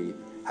that you meet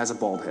has a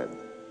bald head.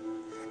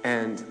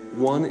 And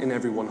 1 in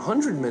every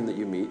 100 men that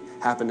you meet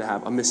happen to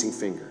have a missing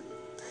finger.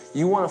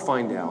 You want to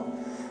find out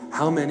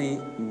how many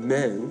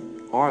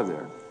men are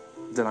there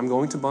that I'm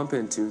going to bump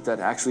into that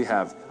actually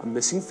have a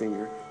missing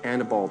finger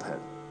and a bald head.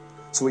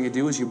 So what you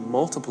do is you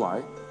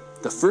multiply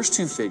the first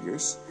 2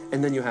 figures,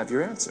 and then you have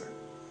your answer.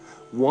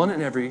 1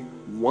 in every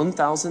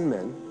 1,000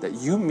 men that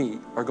you meet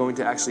are going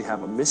to actually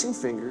have a missing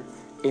finger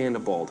and a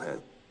bald head.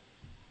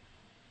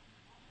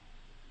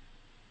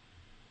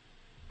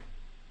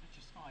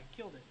 I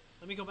killed it.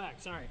 Let me go back,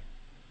 sorry.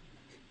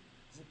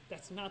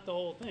 That's not the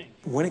whole thing.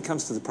 When it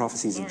comes to the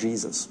prophecies of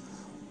Jesus,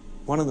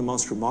 one of the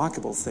most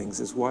remarkable things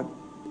is what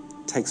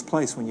takes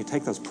place when you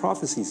take those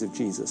prophecies of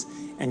Jesus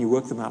and you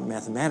work them out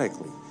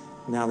mathematically.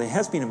 Now, there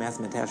has been a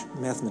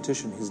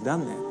mathematician who's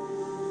done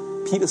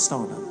that. Peter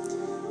Stoner,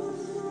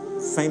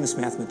 famous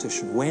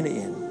mathematician, went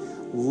in,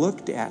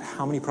 looked at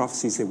how many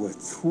prophecies there were,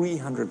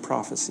 300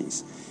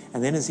 prophecies.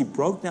 And then as he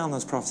broke down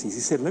those prophecies, he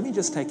said, let me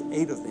just take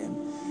 8 of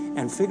them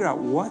and figure out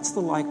what's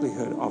the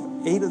likelihood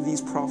of 8 of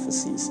these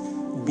prophecies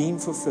being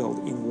fulfilled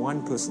in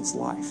one person's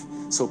life.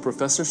 So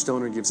Professor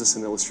Stoner gives us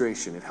an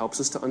illustration. It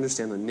helps us to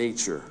understand the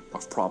nature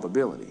of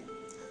probability.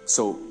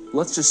 So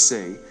let's just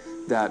say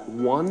that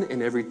 1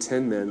 in every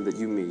 10 men that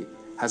you meet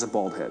has a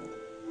bald head.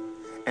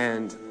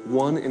 And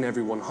 1 in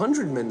every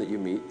 100 men that you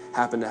meet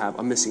happen to have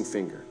a missing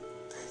finger.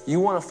 You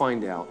want to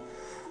find out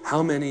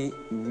how many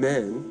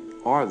men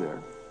are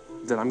there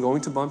that I'm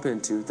going to bump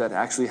into that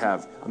actually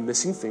have a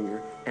missing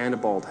finger and a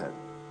bald head.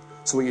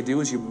 So what you do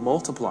is you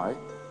multiply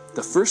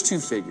the first 2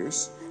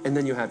 figures, and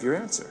then you have your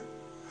answer.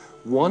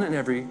 1 in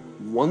every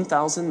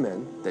 1,000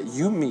 men that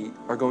you meet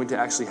are going to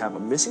actually have a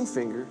missing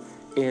finger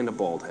and a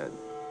bald head.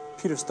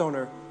 Peter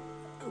Stoner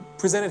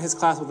presented his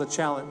class with a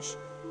challenge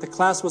The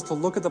class was to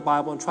look at the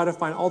Bible and try to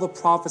find all the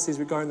prophecies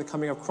regarding the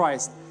coming of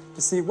Christ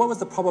to see what was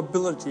the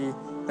probability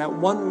that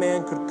one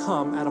man could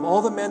come out of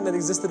all the men that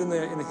existed in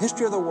the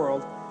history of the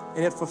world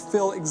and yet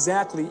fulfill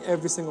exactly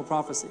every single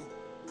prophecy.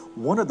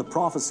 One of the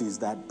prophecies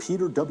that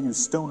Peter W.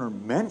 Stoner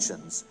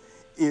mentions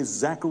is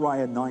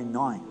Zechariah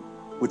 9:9,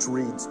 which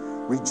reads,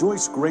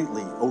 "Rejoice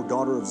greatly, O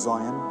daughter of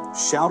Zion.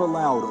 Shout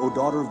aloud, O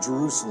daughter of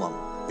Jerusalem.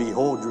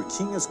 Behold, your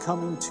king is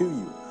coming to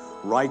you.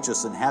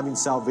 Righteous and having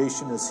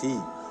salvation is he,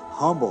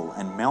 humble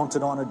and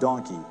mounted on a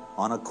donkey,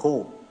 on a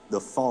colt, the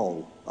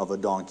foal of a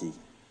donkey."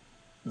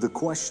 The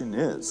question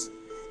is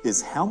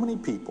how many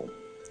people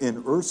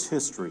in Earth's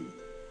history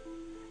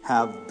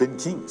have been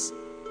kings?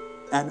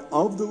 And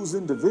of those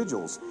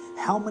individuals,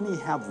 how many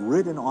have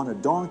ridden on a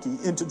donkey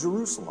into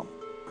Jerusalem?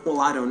 Well,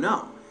 I don't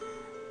know.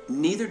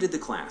 Neither did the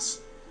class.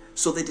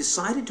 So they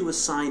decided to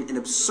assign an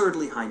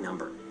absurdly high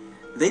number.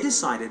 They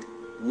decided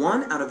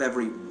 1 out of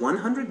every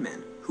 100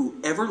 men who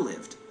ever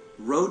lived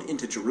rode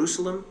into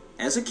Jerusalem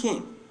as a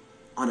king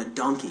on a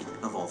donkey,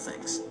 of all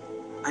things.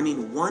 I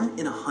mean, 1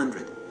 in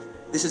 100.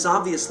 This is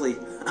obviously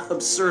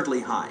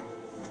absurdly high.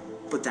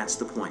 But that's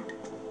the point.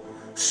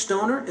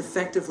 Stoner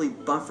effectively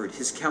buffered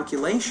his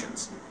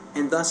calculations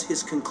and thus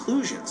his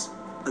conclusions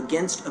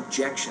against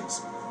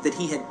objections that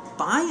he had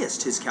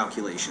biased his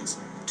calculations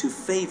to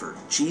favor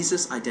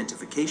Jesus'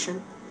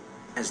 identification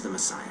as the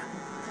Messiah.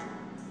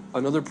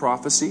 Another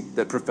prophecy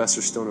that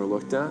Professor Stoner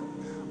looked at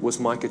was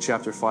Micah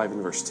chapter 5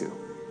 and verse 2.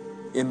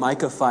 In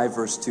Micah 5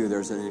 verse 2,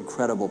 there's an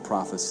incredible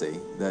prophecy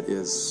that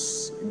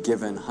is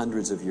given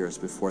hundreds of years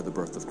before the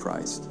birth of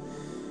Christ,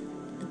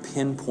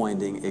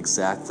 pinpointing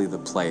exactly the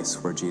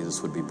place where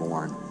Jesus would be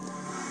born.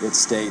 It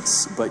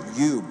states, "But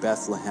you,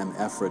 Bethlehem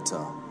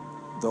Ephratah,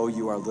 though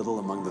you are little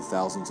among the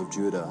thousands of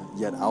Judah,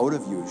 yet out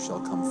of you shall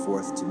come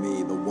forth to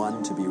me the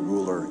one to be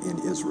ruler in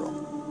Israel."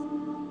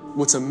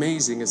 What's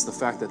amazing is the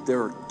fact that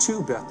there are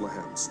 2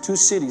 Bethlehems, 2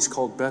 cities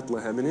called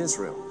Bethlehem in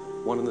Israel.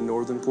 One in the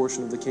northern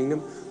portion of the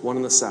kingdom, one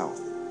in the south.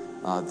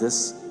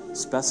 This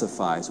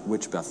specifies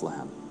which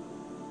Bethlehem.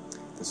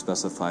 This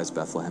specifies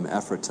Bethlehem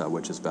Ephratah,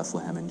 which is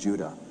Bethlehem in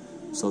Judah.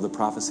 So the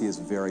prophecy is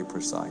very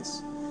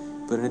precise.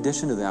 But in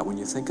addition to that, when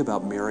you think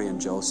about Mary and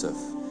Joseph,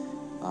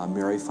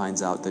 Mary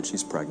finds out that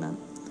she's pregnant.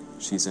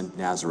 She's in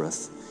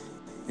Nazareth.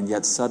 And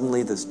yet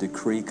suddenly this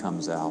decree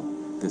comes out.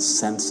 This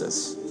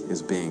census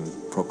is being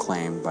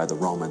proclaimed by the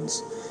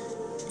Romans.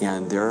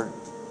 And they're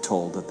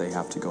told that they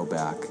have to go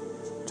back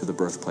to the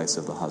birthplace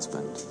of the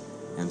husband.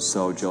 And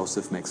so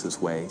Joseph makes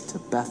his way to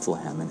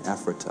Bethlehem in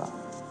Ephratah.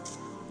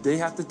 They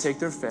have to take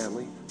their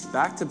family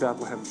back to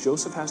Bethlehem.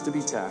 Joseph has to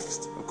be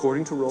taxed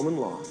according to Roman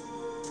law.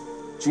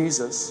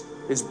 Jesus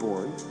is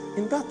born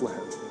in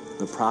Bethlehem.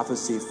 The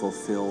prophecy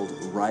fulfilled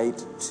right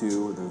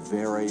to the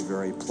very,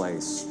 very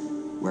place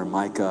where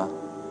Micah,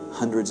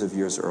 hundreds of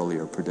years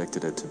earlier,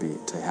 predicted it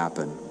to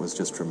happen was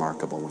just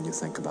remarkable when you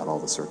think about all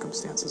the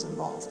circumstances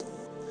involved.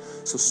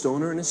 So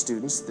Stoner and his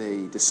students,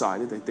 they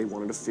decided that they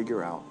wanted to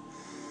figure out,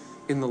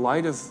 in the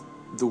light of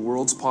the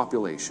world's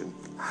population,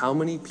 how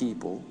many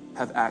people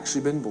have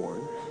actually been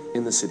born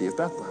in the city of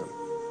Bethlehem.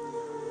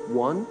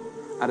 1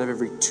 out of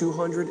every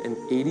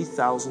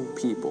 280,000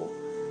 people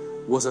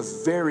was a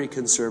very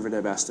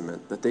conservative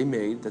estimate that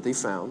they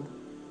found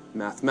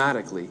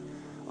mathematically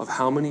of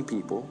how many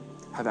people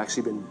have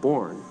actually been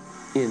born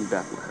in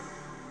Bethlehem.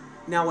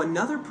 Now,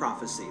 another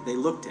prophecy they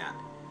looked at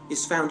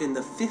is found in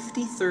the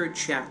 53rd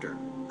chapter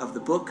of the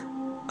book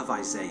of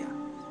Isaiah.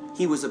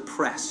 He was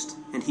oppressed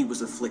and he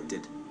was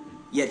afflicted,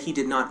 yet he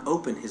did not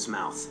open his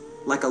mouth.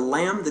 Like a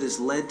lamb that is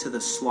led to the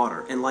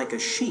slaughter, and like a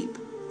sheep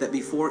that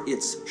before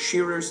its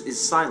shearers is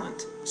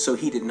silent, so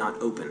he did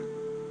not open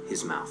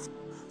his mouth.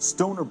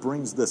 Stoner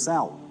brings this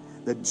out,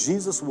 that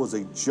Jesus was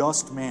a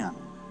just man,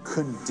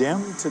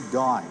 condemned to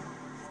die,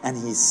 and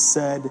he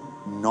said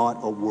not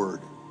a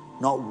word.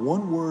 Not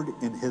one word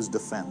in his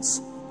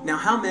defense. Now,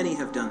 how many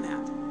have done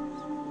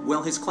that?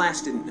 Well, his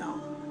class didn't know.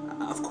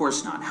 Of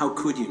course not. How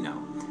could you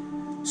know?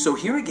 So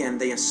here again,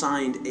 they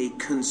assigned a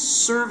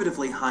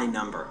conservatively high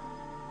number.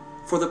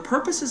 For the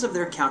purposes of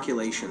their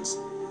calculations,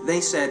 they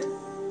said,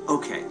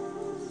 okay,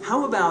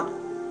 how about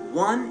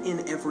 1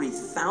 in every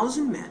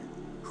 1,000 men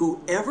who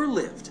ever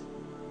lived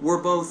were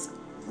both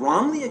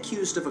wrongly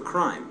accused of a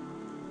crime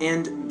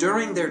and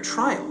during their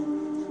trial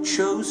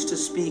chose to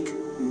speak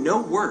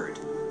no word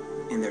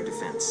in their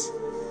defense.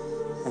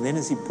 And then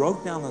as he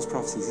broke down those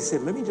prophecies, he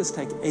said, let me just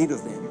take 8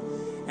 of them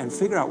and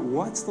figure out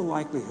what's the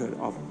likelihood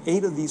of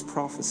 8 of these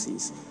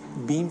prophecies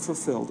being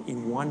fulfilled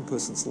in one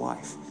person's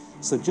life.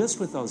 So just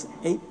with those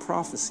 8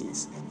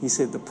 prophecies, he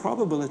said the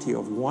probability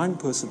of one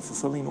person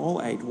fulfilling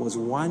all 8 was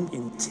 1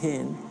 in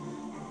 10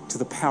 to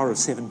the power of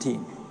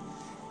 17.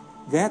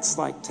 That's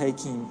like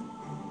taking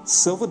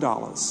silver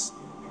dollars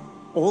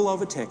all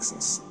over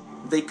Texas.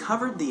 They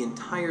covered the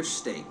entire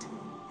state.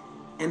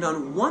 And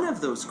on one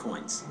of those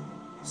coins,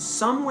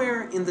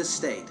 somewhere in the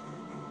state,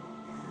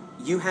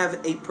 you have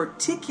a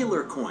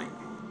particular coin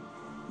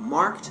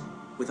marked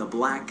with a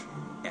black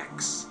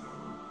X.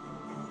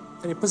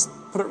 And he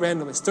put it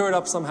randomly, stir it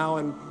up somehow,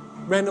 and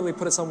randomly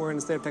put it somewhere in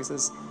the state of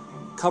Texas.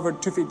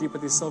 covered 2 feet deep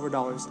with these silver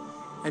dollars,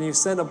 and you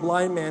send a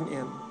blind man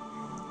in,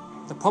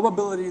 the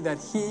probability that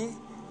he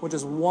will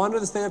just wander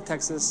the state of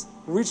Texas,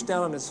 reach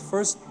down on his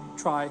first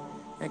try,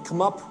 and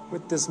come up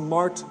with this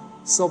marked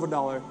silver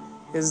dollar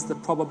is the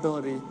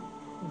probability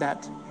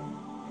that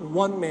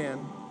one man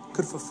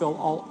could fulfill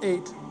all 8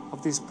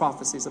 of these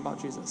prophecies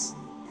about Jesus.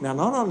 Now,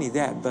 not only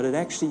that, but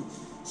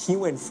he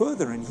went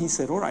further and he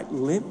said, all right,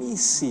 let me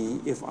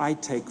see if I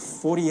take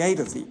 48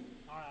 of these.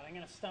 All right, I'm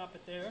going to stop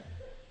it there.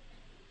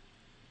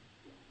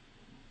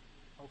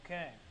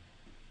 Okay.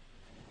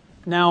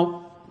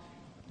 Now,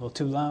 a little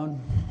too loud.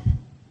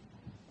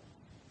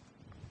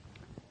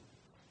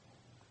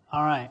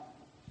 All right.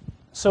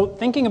 So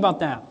thinking about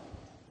that,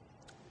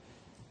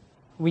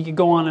 we could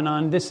go on and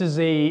on. This is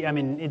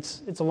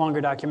it's a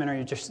longer documentary.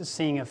 You're just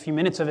seeing a few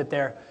minutes of it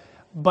there.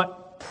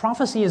 But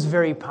prophecy is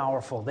very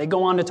powerful. They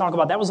go on to talk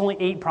about, that was only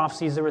 8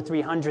 prophecies, there were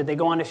 300. They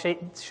go on to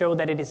show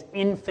that it is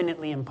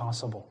infinitely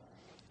impossible.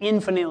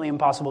 Infinitely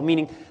impossible,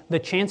 meaning the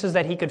chances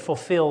that he could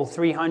fulfill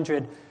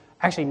 300,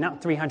 actually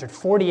not 300,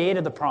 48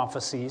 of the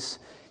prophecies,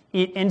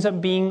 it ends up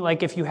being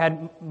like if you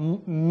had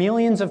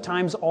millions of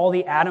times all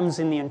the atoms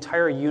in the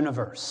entire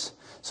universe.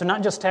 So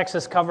not just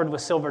Texas covered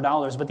with silver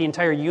dollars, but the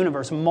entire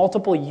universe,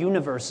 multiple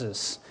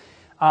universes.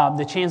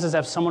 The chances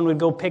that someone would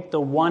go pick the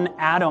one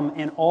atom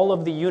in all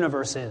of the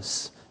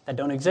universes that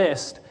don't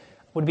exist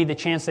would be the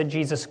chance that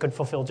Jesus could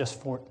fulfill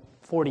just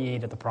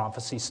 48 of the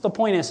prophecies. So the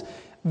point is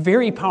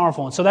very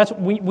powerful. And so that's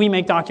we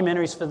make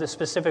documentaries for the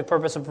specific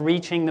purpose of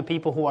reaching the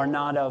people who are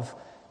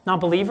not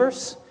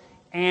believers,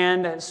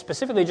 and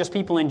specifically just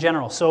people in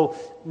general. So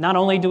not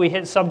only do we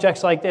hit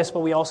subjects like this, but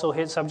we also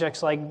hit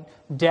subjects like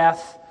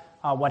death,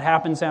 what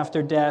happens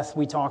after death.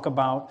 We talk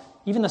about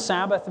even the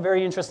Sabbath,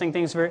 very interesting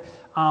things.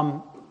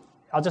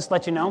 I'll just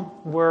let you know,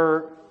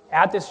 we're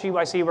at this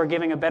GYC, we're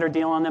giving a better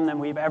deal on them than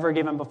we've ever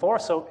given before.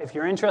 So if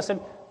you're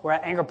interested, we're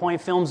at Anchor Point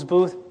Films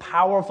booth.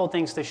 Powerful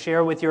things to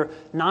share with your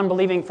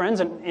non-believing friends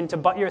and to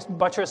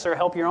buttress or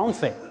help your own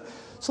faith.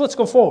 So let's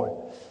go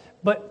forward.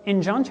 But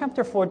in John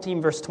chapter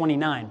 14, verse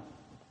 29,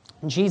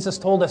 Jesus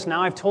told us,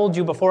 now I've told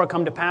you before it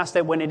come to pass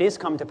that when it is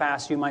come to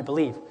pass, you might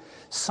believe.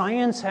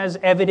 Science has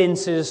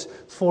evidences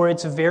for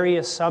its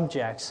various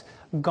subjects.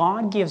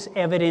 God gives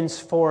evidence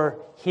for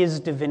his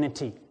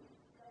divinity,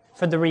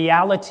 for the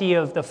reality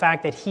of the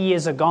fact that he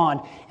is a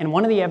God. And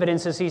one of the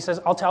evidences, he says,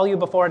 I'll tell you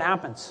before it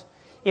happens.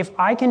 If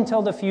I can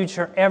tell the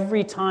future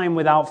every time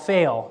without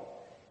fail,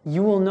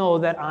 you will know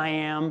that I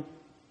am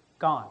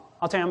God.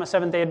 I'll tell you, I'm a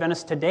Seventh-day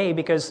Adventist today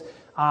because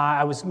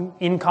I was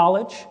in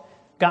college,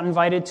 got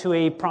invited to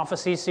a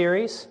prophecy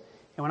series,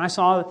 and when I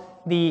saw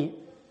the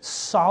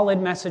solid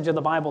message of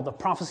the Bible, the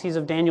prophecies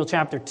of Daniel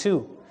chapter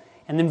 2,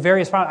 and then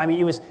various,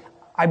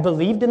 I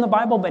believed in the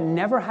Bible, but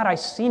never had I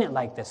seen it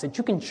like this, that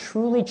you can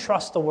truly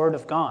trust the Word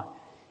of God.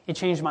 It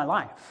changed my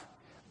life.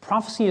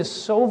 Prophecy is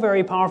so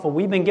very powerful.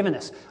 We've been given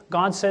this.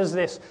 God says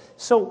this.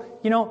 So,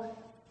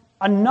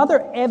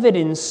 another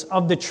evidence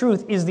of the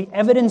truth is the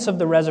evidence of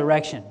the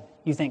resurrection.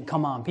 You think,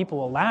 come on, people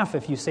will laugh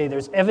if you say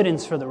there's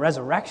evidence for the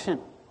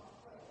resurrection.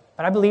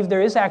 But I believe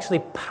there is actually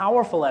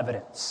powerful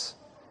evidence.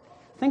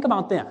 Think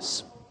about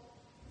this.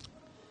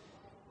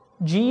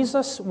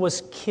 Jesus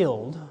was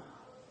killed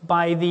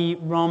by the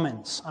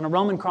Romans on a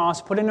Roman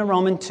cross, put in a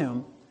Roman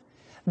tomb.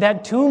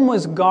 That tomb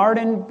was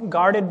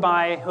guarded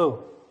by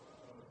who?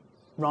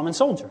 Roman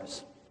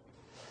soldiers.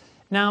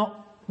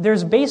 Now,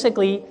 there's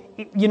basically,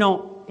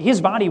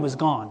 his body was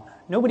gone.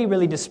 Nobody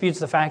really disputes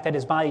the fact that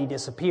his body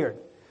disappeared.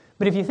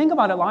 But if you think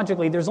about it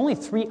logically, there's only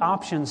 3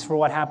 options for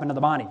what happened to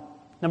the body.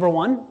 Number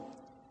 1,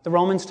 the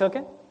Romans took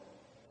it.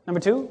 Number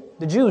 2,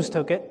 the Jews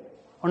took it.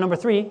 Or number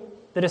 3,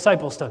 the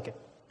disciples took it.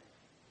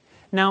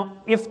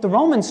 Now, if the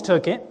Romans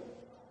took it,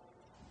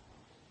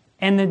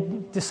 and the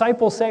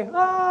disciples say,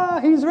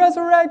 he's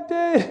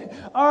resurrected,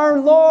 our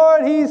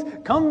Lord, he's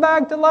come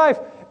back to life,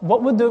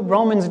 what would the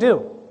Romans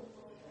do?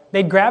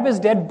 They'd grab his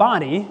dead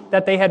body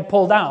that they had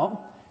pulled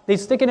out, they'd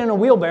stick it in a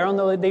wheelbarrow,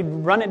 and they'd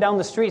run it down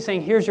the street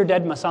saying, here's your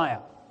dead Messiah.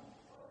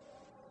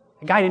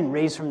 The guy didn't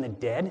raise from the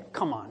dead.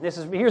 Come on,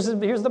 here's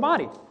the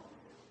body.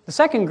 The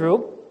second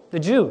group, the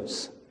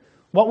Jews.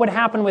 What would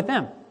happen with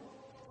them?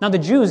 Now the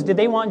Jews, did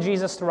they want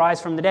Jesus to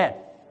rise from the dead?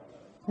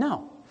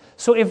 No.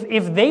 So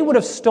if they would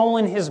have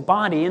stolen his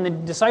body and the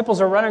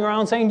disciples are running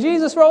around saying,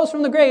 Jesus rose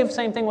from the grave,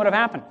 same thing would have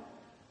happened.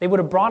 They would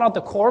have brought out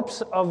the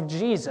corpse of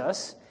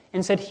Jesus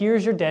and said,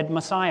 here's your dead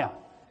Messiah.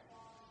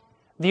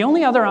 The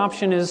only other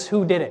option is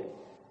who did it?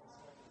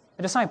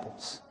 The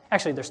disciples.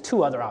 Actually, there's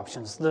 2 other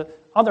options. The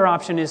other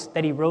option is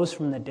that he rose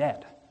from the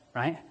dead,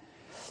 right?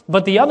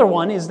 But the other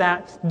one is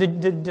that the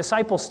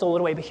disciples stole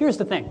it away. But here's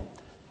the thing.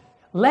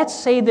 Let's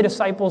say the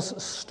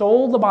disciples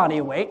stole the body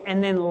away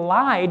and then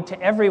lied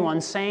to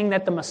everyone saying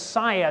that their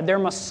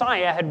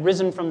Messiah had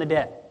risen from the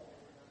dead.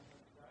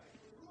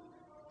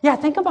 Yeah,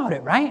 think about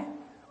it, right?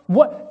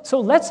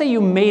 So let's say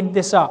you made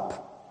this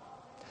up.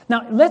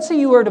 Now, let's say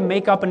you were to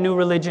make up a new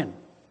religion.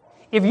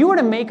 If you were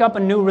to make up a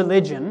new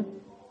religion,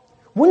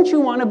 wouldn't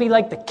you want to be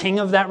like the king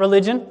of that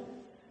religion?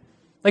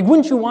 Like,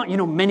 wouldn't you want,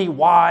 many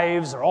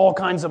wives or all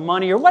kinds of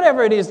money or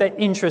whatever it is that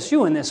interests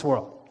you in this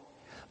world?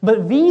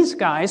 But these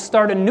guys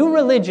start a new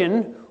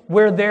religion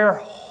where they're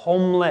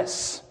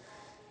homeless,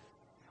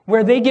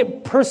 where they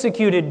get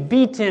persecuted,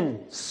 beaten,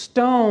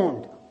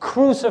 stoned,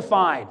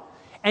 crucified,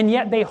 and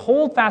yet they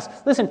hold fast.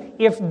 Listen,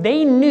 if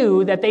they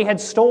knew that they had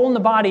stolen the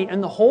body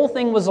and the whole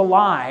thing was a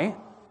lie,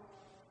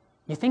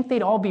 you think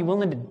they'd all be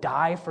willing to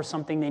die for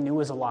something they knew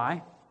was a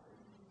lie?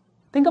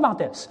 Think about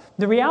this.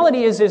 The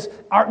reality is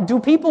do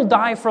people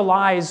die for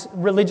lies,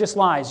 religious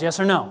lies, yes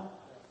or no?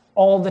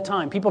 All the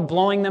time. People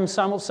blowing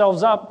themselves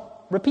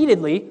up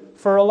repeatedly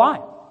for a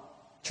lie.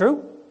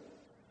 True?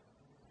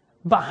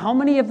 But how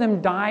many of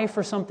them die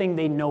for something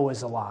they know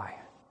is a lie?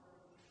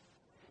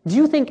 Do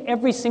you think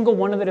every single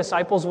one of the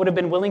disciples would have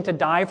been willing to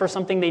die for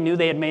something they knew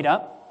they had made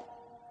up?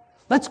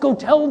 Let's go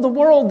tell the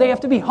world they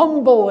have to be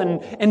humble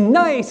and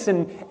nice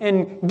and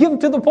give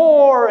to the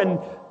poor and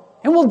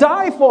we'll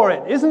die for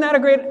it. Isn't that a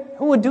great...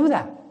 Who would do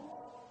that?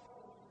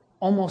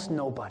 Almost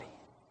nobody.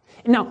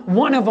 Now,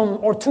 one of them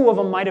or two of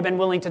them might have been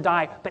willing to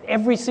die, but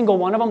every single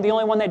one of them, the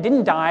only one that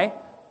didn't die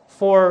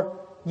for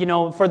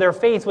their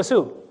faith was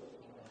who?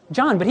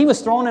 John, but he was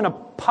thrown in a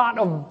pot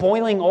of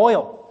boiling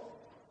oil.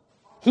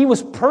 He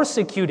was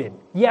persecuted.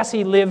 Yes,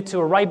 he lived to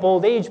a ripe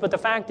old age, but the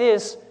fact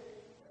is,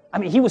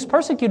 he was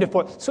persecuted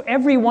for it. So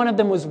every one of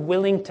them was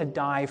willing to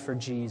die for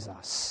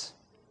Jesus.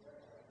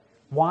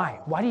 Why?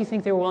 Why do you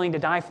think they were willing to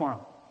die for him?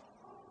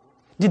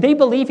 Did they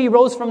believe he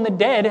rose from the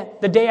dead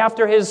the day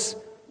after his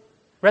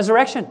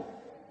resurrection?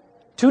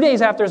 2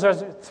 days after his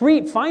resurrection.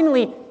 3,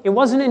 finally, it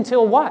wasn't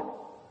until what?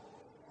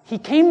 He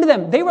came to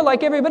them. They were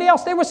like everybody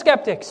else. They were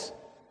skeptics.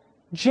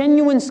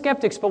 Genuine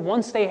skeptics, but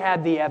once they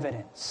had the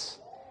evidence,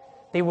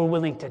 they were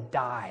willing to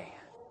die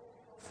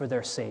for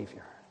their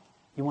Savior.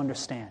 You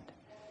understand?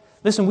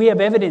 Listen, we have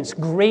evidence,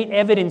 great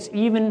evidence,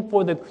 even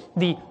for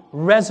the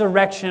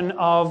resurrection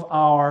of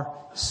our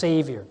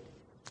Savior.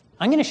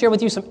 I'm going to share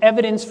with you some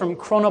evidence from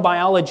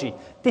chronobiology.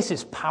 This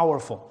is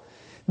powerful.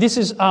 This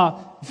is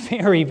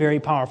very, very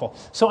powerful.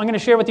 So I'm going to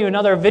share with you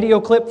another video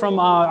clip from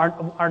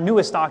our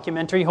newest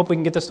documentary. Hope we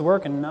can get this to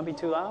work and not be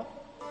too loud.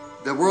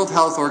 The World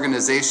Health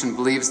Organization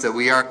believes that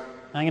we are...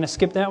 I'm going to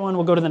skip that one.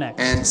 We'll go to the next.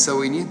 And so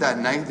we need that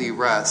nightly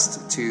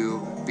rest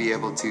to be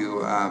able to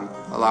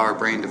allow our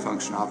brain to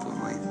function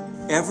optimally.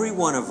 Every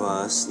one of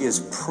us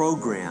is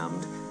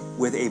programmed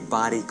with a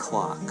body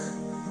clock.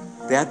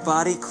 That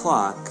body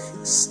clock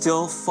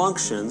still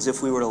functions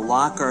if we were to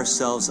lock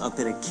ourselves up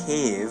in a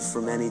cave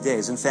for many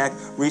days. In fact,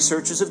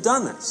 researchers have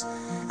done this.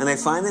 And they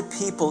find that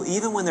people,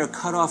 even when they're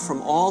cut off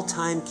from all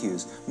time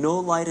cues, no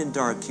light and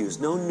dark cues,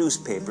 no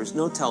newspapers,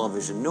 no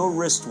television, no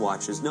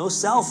wristwatches, no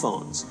cell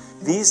phones,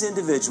 these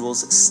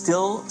individuals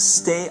still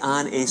stay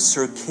on a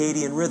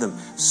circadian rhythm.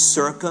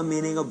 Circa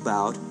meaning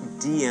about,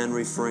 DN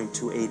referring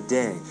to a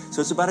day.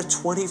 So it's about a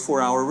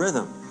 24-hour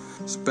rhythm.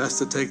 It's best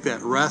to take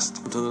that rest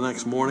until the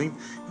next morning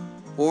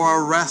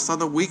or a rest on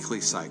the weekly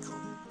cycle.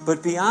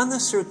 But beyond the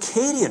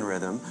circadian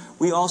rhythm,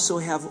 we also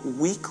have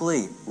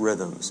weekly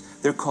rhythms.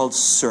 They're called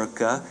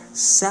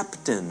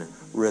circa-septan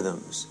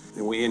rhythms.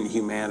 We in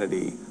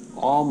humanity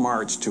all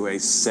march to a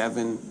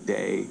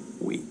 7-day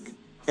week.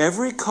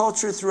 Every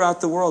culture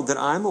throughout the world that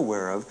I'm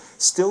aware of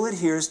still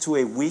adheres to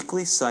a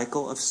weekly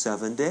cycle of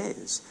 7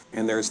 days.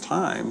 And there's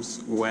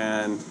times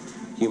when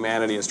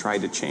humanity has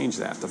tried to change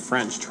that. The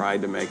French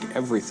tried to make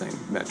everything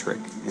metric,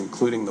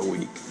 including the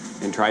week,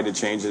 and tried to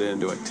change it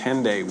into a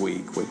 10-day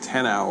week with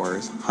 10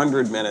 hours,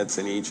 100 minutes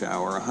in each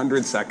hour,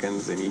 100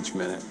 seconds in each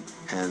minute.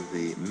 And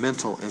the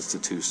mental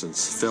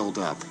institutions filled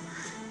up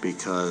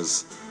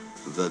because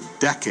the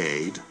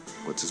decade,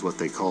 which is what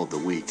they called the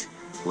week,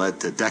 led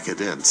to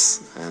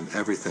decadence, and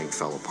everything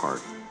fell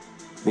apart.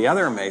 The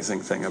other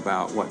amazing thing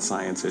about what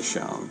science has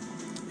shown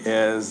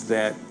is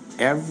that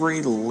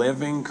every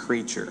living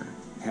creature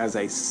has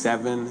a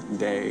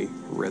 7-day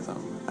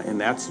rhythm.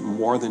 And that's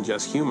more than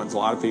just humans. A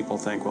lot of people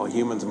think, well,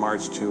 humans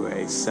march to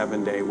a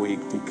 7-day week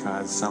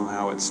because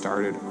somehow it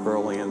started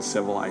early in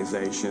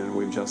civilization and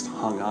we've just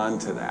hung on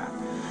to that.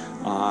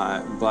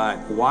 But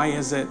why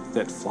is it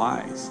that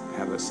flies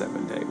have a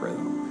 7-day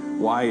rhythm?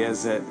 Why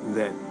is it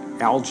that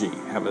algae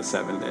have a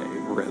 7-day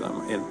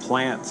rhythm and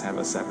plants have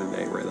a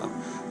 7-day rhythm?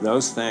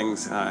 Those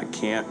things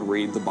can't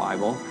read the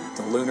Bible.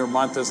 The lunar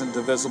month isn't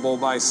divisible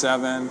by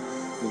 7.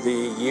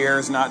 The year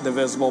is not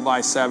divisible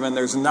by 7.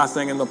 There's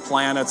nothing in the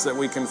planets that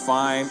we can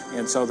find.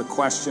 And so the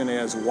question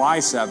is,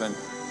 why 7?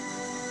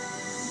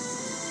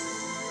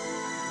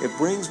 It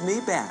brings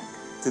me back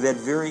to that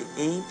very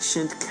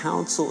ancient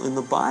counsel in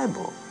the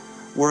Bible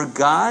where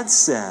God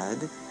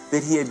said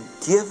that he had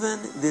given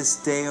this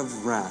day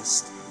of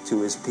rest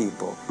to his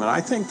people. And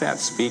I think that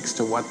speaks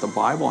to what the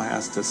Bible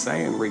has to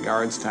say in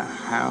regards to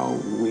how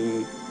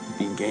we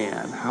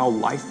began, how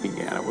life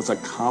began. It was a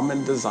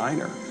common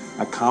designer,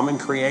 a common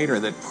creator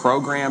that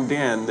programmed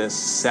in this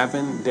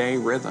 7-day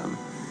rhythm.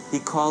 He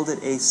called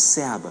it a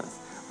Sabbath,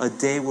 a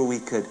day where we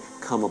could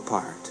come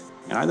apart.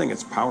 And I think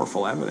it's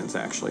powerful evidence,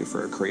 actually,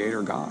 for a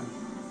creator God.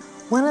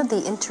 One of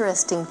the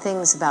interesting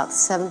things about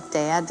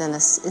Seventh-day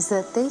Adventists is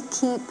that they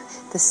keep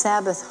the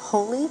Sabbath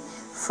holy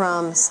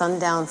from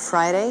sundown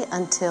Friday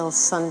until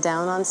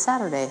sundown on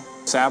Saturday.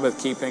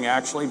 Sabbath keeping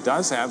actually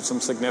does have some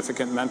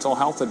significant mental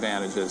health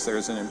advantages.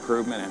 There's an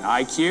improvement in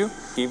IQ,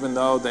 even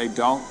though they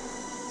don't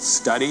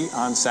study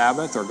on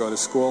Sabbath or go to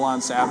school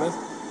on Sabbath.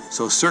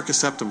 So circa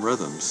septum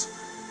rhythms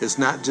is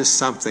not just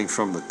something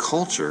from the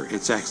culture,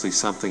 it's actually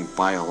something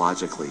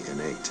biologically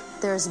innate.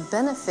 There's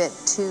benefit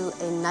to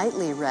a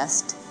nightly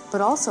rest,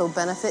 but also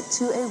benefit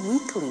to a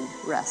weekly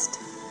rest.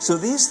 So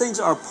these things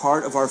are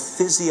part of our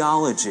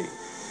physiology.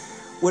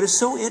 What is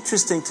so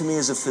interesting to me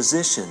as a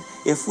physician,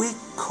 if we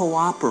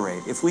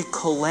cooperate, if we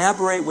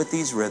collaborate with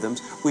these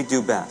rhythms, we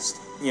do best.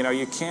 You know,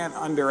 you can't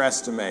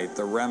underestimate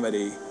the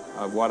remedy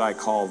of what I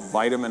call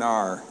vitamin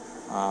R,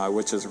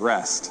 which is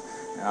rest.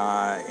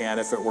 And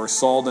if it were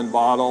sold in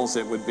bottles,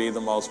 it would be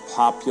the most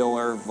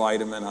popular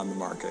vitamin on the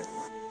market.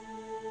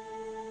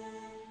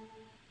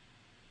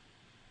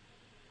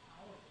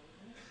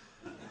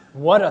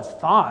 What a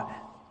thought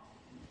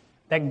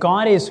that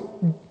God has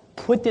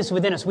put this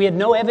within us. We had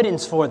no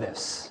evidence for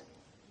this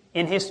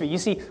in history. You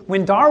see,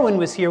 when Darwin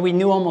was here, we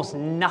knew almost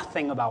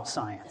nothing about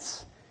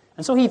science.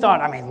 And so he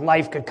thought,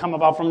 life could come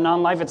about from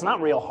non-life. It's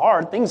not real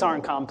hard. Things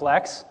aren't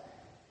complex.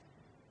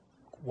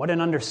 What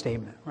an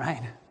understatement,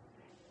 right?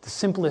 The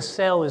simplest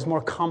cell is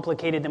more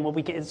complicated than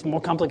it's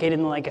more complicated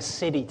than like a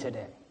city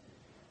today.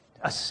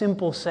 A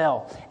simple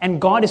cell.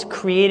 And God has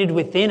created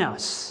within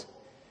us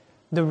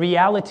the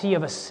reality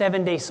of a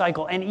 7-day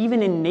cycle. And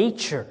even in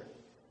nature,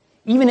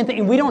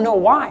 and we don't know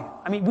why.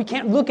 We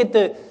can't look at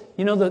the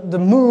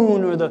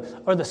moon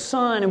or the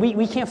sun, and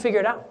we can't figure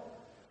it out.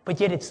 But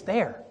yet it's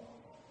there.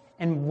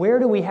 And where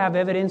do we have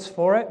evidence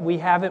for it? We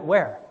have it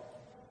where?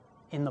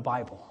 In the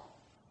Bible.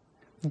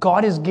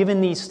 God has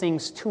given these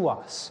things to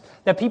us.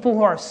 That people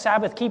who are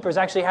Sabbath keepers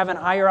actually have an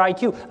higher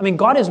IQ.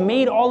 God has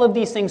made all of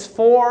these things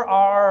for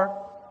our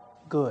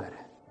good.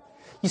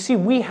 You see,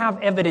 we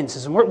have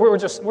evidences, and we're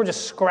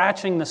just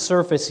scratching the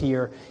surface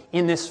here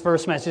in this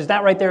first message.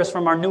 That right there is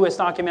from our newest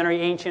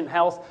documentary, Ancient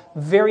Health.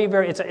 Very,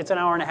 very, it's an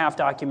hour-and-a-half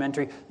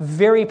documentary.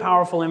 Very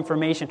powerful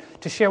information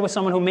to share with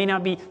someone who may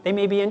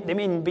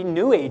be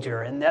New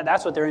Ager, and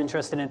that's what they're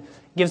interested in.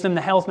 Gives them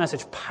the health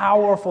message.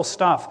 Powerful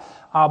stuff.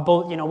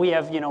 Both, we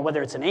have,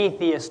 whether it's an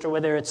atheist or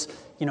whether it's,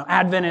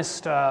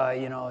 Adventist,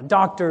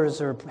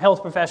 doctors or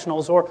health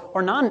professionals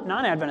or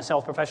non-Adventist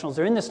health professionals.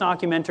 They're in this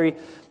documentary.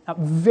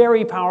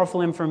 Very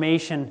powerful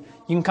information.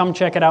 You can come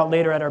check it out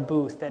later at our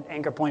booth at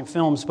Anchor Point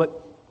Films.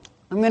 But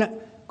I'm going to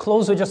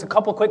close with just a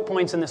couple quick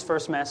points in this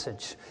first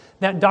message.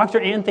 That Dr.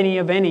 Anthony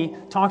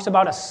Aveni talks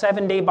about a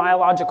 7-day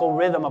biological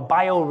rhythm, a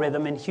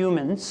biorhythm in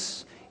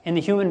humans, in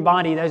the human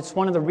body. That's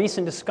one of the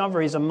recent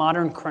discoveries of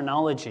modern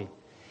chronology.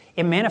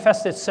 It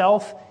manifests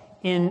itself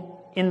in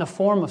the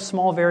form of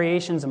small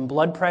variations in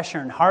blood pressure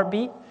and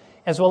heartbeat,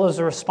 as well as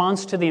a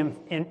response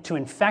to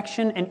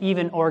infection and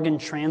even organ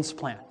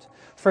transplant.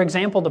 For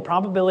example, the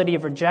probability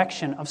of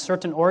rejection of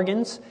certain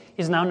organs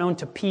is now known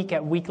to peak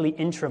at weekly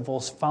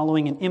intervals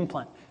following an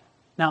implant.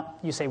 Now,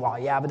 you say, well,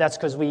 yeah, but that's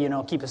because we,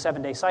 keep a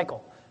 7-day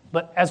cycle.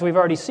 But as we've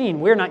already seen,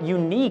 we're not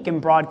unique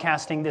in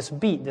broadcasting this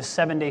beat, this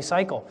 7-day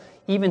cycle.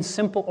 Even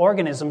simple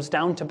organisms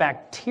down to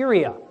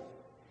bacteria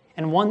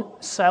and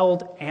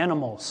one-celled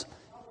animals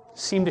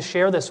seem to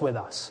share this with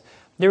us.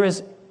 There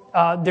is,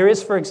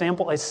 for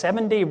example, a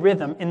 7-day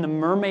rhythm in the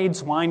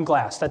mermaid's wine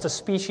glass. That's a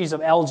species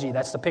of algae.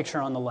 That's the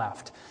picture on the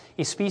left.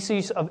 A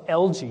species of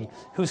algae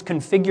whose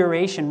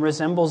configuration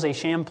resembles a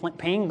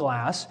champagne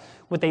glass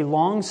with a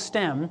long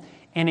stem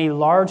and a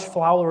large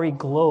flowery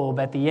globe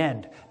at the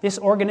end. This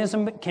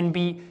organism can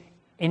be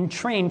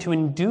entrained to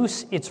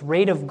induce its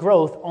rate of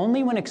growth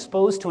only when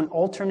exposed to an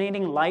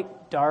alternating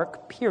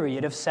light-dark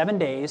period of 7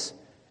 days,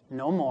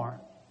 no more,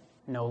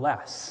 no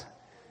less.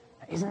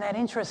 Isn't that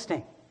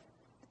interesting?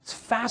 It's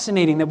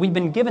fascinating that we've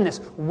been given this.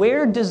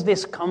 Where does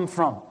this come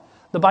from?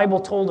 The Bible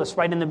told us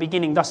right in the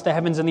beginning, thus the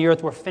heavens and the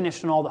earth were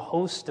finished and all the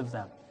host of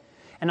them.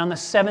 And on the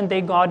 7th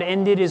day God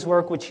ended his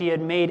work which he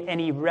had made, and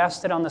he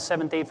rested on the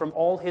 7th day from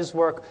all his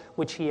work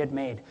which he had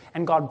made.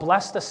 And God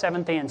blessed the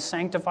 7th day and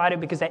sanctified it,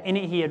 because that in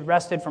it he had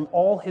rested from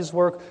all his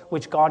work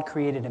which God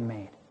created and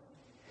made.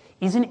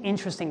 Isn't it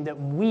interesting that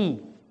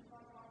we,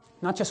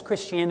 not just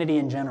Christianity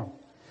in general,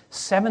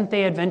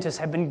 Seventh-day Adventists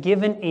have been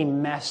given a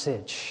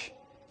message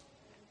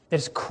that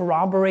is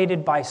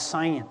corroborated by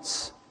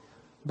science,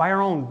 by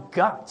our own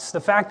guts. The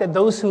fact that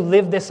those who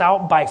live this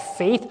out by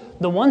faith,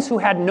 the ones who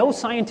had no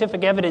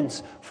scientific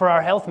evidence for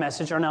our health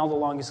message, are now the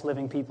longest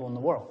living people in the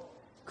world.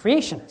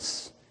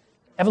 Creationists.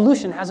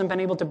 Evolution hasn't been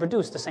able to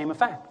produce the same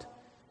effect.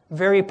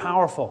 Very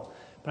powerful.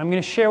 But I'm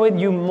going to share with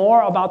you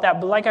more about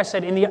that. But like I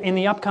said, in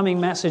the upcoming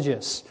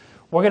messages,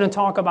 we're going to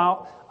talk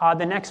about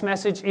the next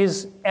message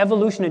is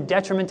evolution, a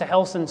detriment to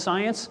health and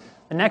science.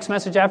 The next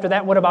message after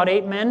that, what about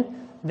 8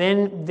 men?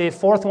 Then the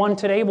fourth one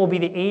today will be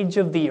the age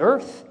of the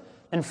earth.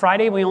 And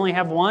Friday, we only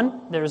have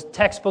one. There's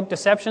textbook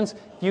deceptions.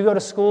 If you go to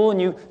school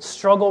and you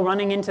struggle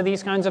running into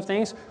these kinds of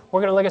things, we're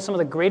going to look at some of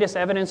the greatest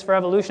evidence for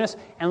evolutionists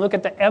and look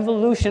at the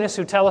evolutionists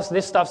who tell us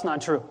this stuff's not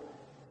true.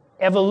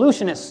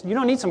 Evolutionists, you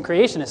don't need some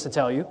creationists to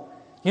tell you.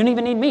 You don't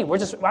even need me.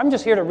 I'm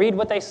just here to read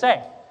what they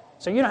say.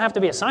 So you don't have to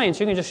be a science.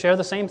 You can just share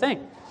the same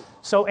thing.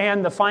 So,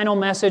 and the final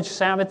message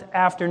Sabbath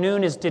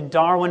afternoon is, did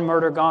Darwin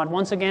murder God?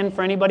 Once again,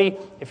 for anybody,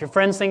 if your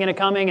friend's thinking of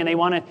coming and they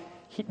want to,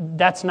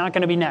 that's not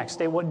going to be next.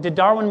 Did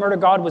Darwin murder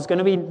God was going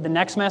to be the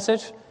next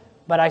message,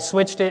 but I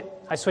switched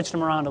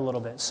them around a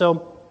little bit.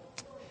 So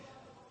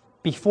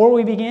before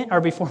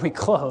we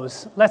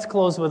close, let's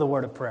close with a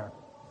word of prayer.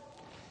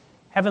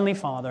 Heavenly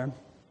Father,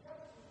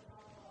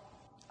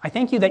 I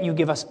thank you that you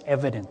give us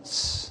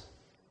evidence.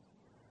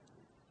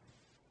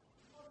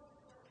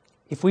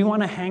 If we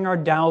want to hang our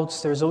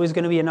doubts, there's always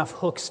going to be enough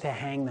hooks to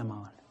hang them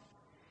on.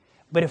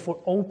 But if we're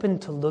open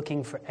to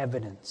looking for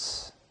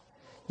evidence,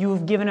 you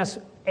have given us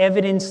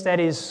evidence that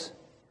is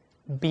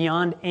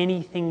beyond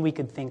anything we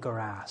could think or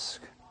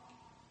ask.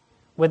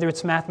 Whether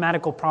it's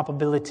mathematical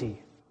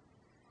probability,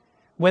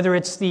 whether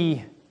it's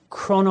the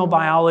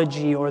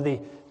chronobiology or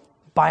the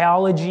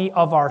biology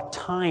of our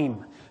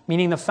time,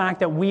 meaning the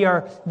fact that we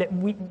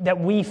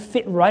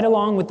fit right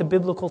along with the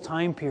biblical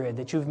time period,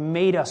 that you've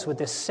made us with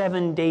this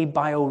 7-day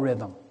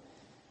biorhythm.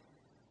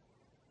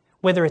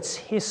 Whether it's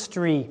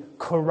history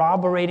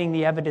corroborating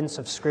the evidence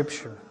of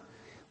Scripture,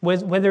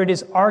 whether it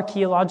is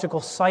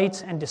archaeological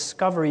sites and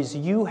discoveries,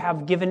 you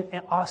have given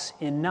us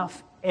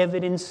enough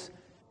evidence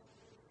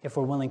if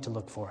we're willing to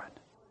look for it.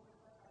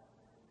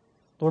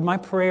 Lord, my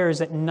prayer is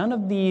that none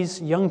of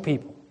these young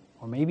people,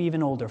 or maybe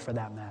even older for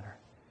that matter,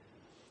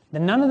 that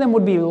none of them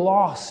would be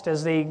lost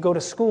as they go to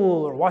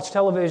school or watch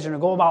television or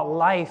go about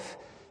life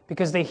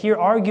because they hear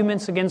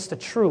arguments against the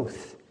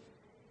truth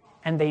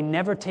and they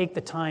never take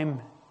the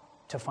time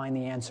to find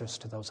the answers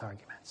to those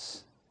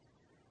arguments.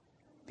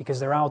 Because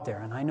they're out there,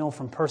 and I know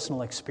from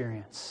personal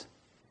experience.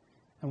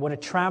 And what a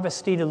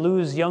travesty to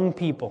lose young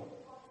people.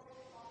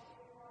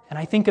 And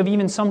I think of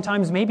even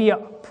sometimes maybe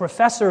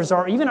professors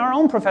or even our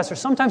own professors,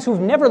 sometimes who've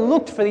never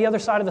looked for the other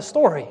side of the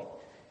story.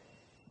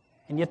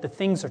 And yet the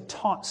things are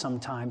taught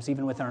sometimes,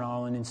 even within our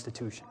own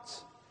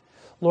institutions.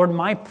 Lord,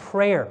 my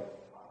prayer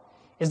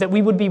is that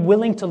we would be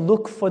willing to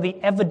look for the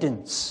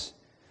evidence.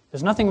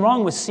 There's nothing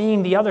wrong with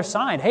seeing the other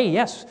side. Hey,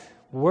 yes,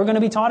 we're going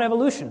to be taught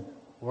evolution.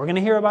 We're going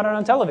to hear about it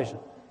on television.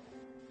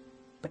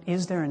 But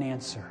is there an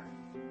answer?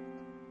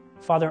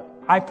 Father,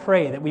 I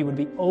pray that we would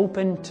be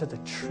open to the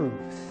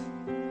truth.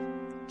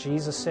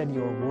 Jesus said,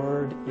 your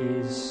word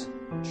is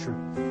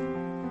truth.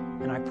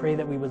 And I pray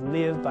that we would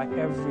live by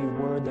every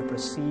word that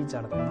proceeds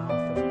out of the mouth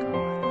of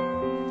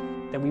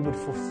God. That we would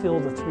fulfill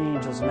the three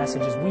angels'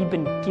 messages. We've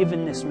been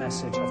given this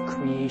message of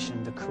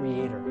creation, the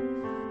Creator.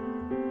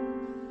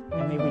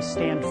 And may we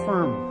stand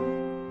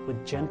firm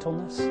with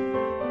gentleness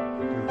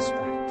and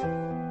respect.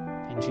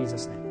 In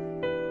Jesus' name.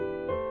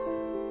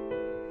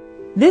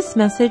 This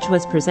message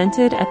was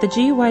presented at the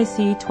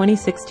GYC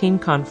 2016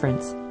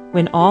 conference,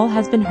 When All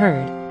Has Been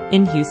Heard,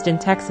 in Houston,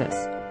 Texas.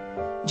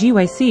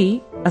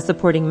 GYC, a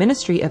supporting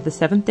ministry of the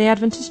Seventh-day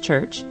Adventist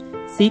Church,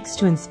 seeks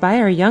to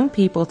inspire young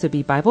people to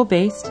be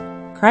Bible-based,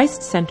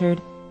 Christ-centered,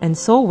 and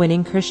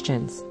soul-winning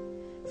Christians.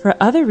 For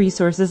other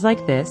resources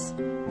like this,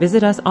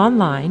 visit us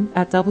online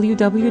at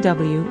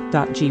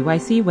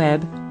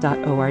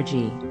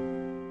www.gycweb.org.